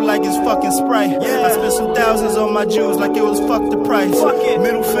bottle like it's fucking Sprite. I spent some thousands on my jewels like it was fuck the price.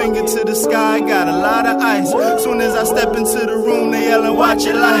 Middle finger to the sky, got a lot of ice. Soon as I step into the room, they yelling, watch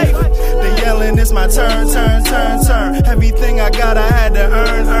your life. They yelling, it's my turn. Everything I got, I had to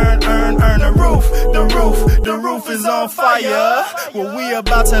earn. The roof is on fire. Well, we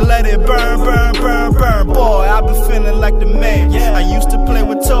about to let it burn. Boy, I've been feeling like the man. I used to play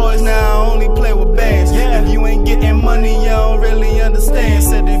with toys, now I only play with bands. If you ain't getting money, you don't really understand.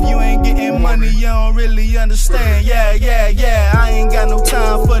 Said if you ain't getting money, you don't really understand. Yeah. I ain't got no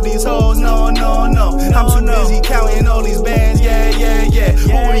time for these hoes, no. I'm too busy counting all these bands, yeah.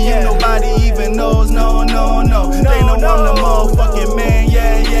 Who are you? Nobody even knows, no. They know I'm the motherfucking man,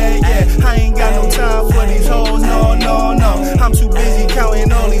 yeah. I ain't got no time for these hoes, no. I'm too busy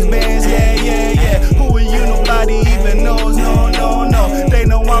counting all these bands, yeah. Who are you? Nobody even knows, no. They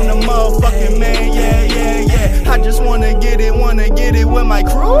know I'm the motherfucking man, yeah. I just wanna get it with my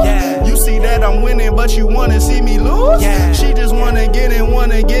crew. You see that I'm winning, but you wanna see me lose. She just wanna get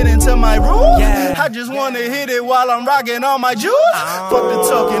into my room. I just wanna hit it while I'm rocking all my jewels. Fuck the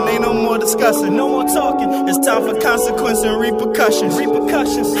talking, ain't no more discussing, no more talking. It's time for consequence and repercussions.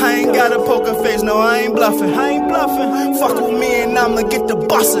 I ain't got a poker face, no, I ain't bluffing. Fuck with me and I'ma get the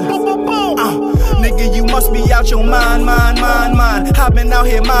bussin'. Nigga, you must be out your mind. I've been out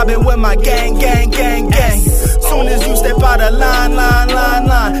here mobbing with my gang. Soon as you step out of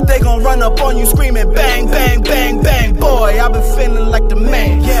line, they gon' run up on you screaming bang. Boy, I've been feeling like the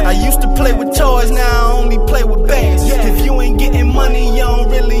man. I used to play with toys, now I only play with bands. If you ain't getting money, you don't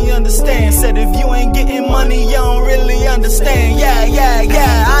really understand. Said if you ain't getting money, you don't really understand. Yeah.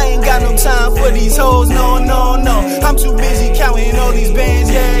 I ain't got no time for these hoes, no.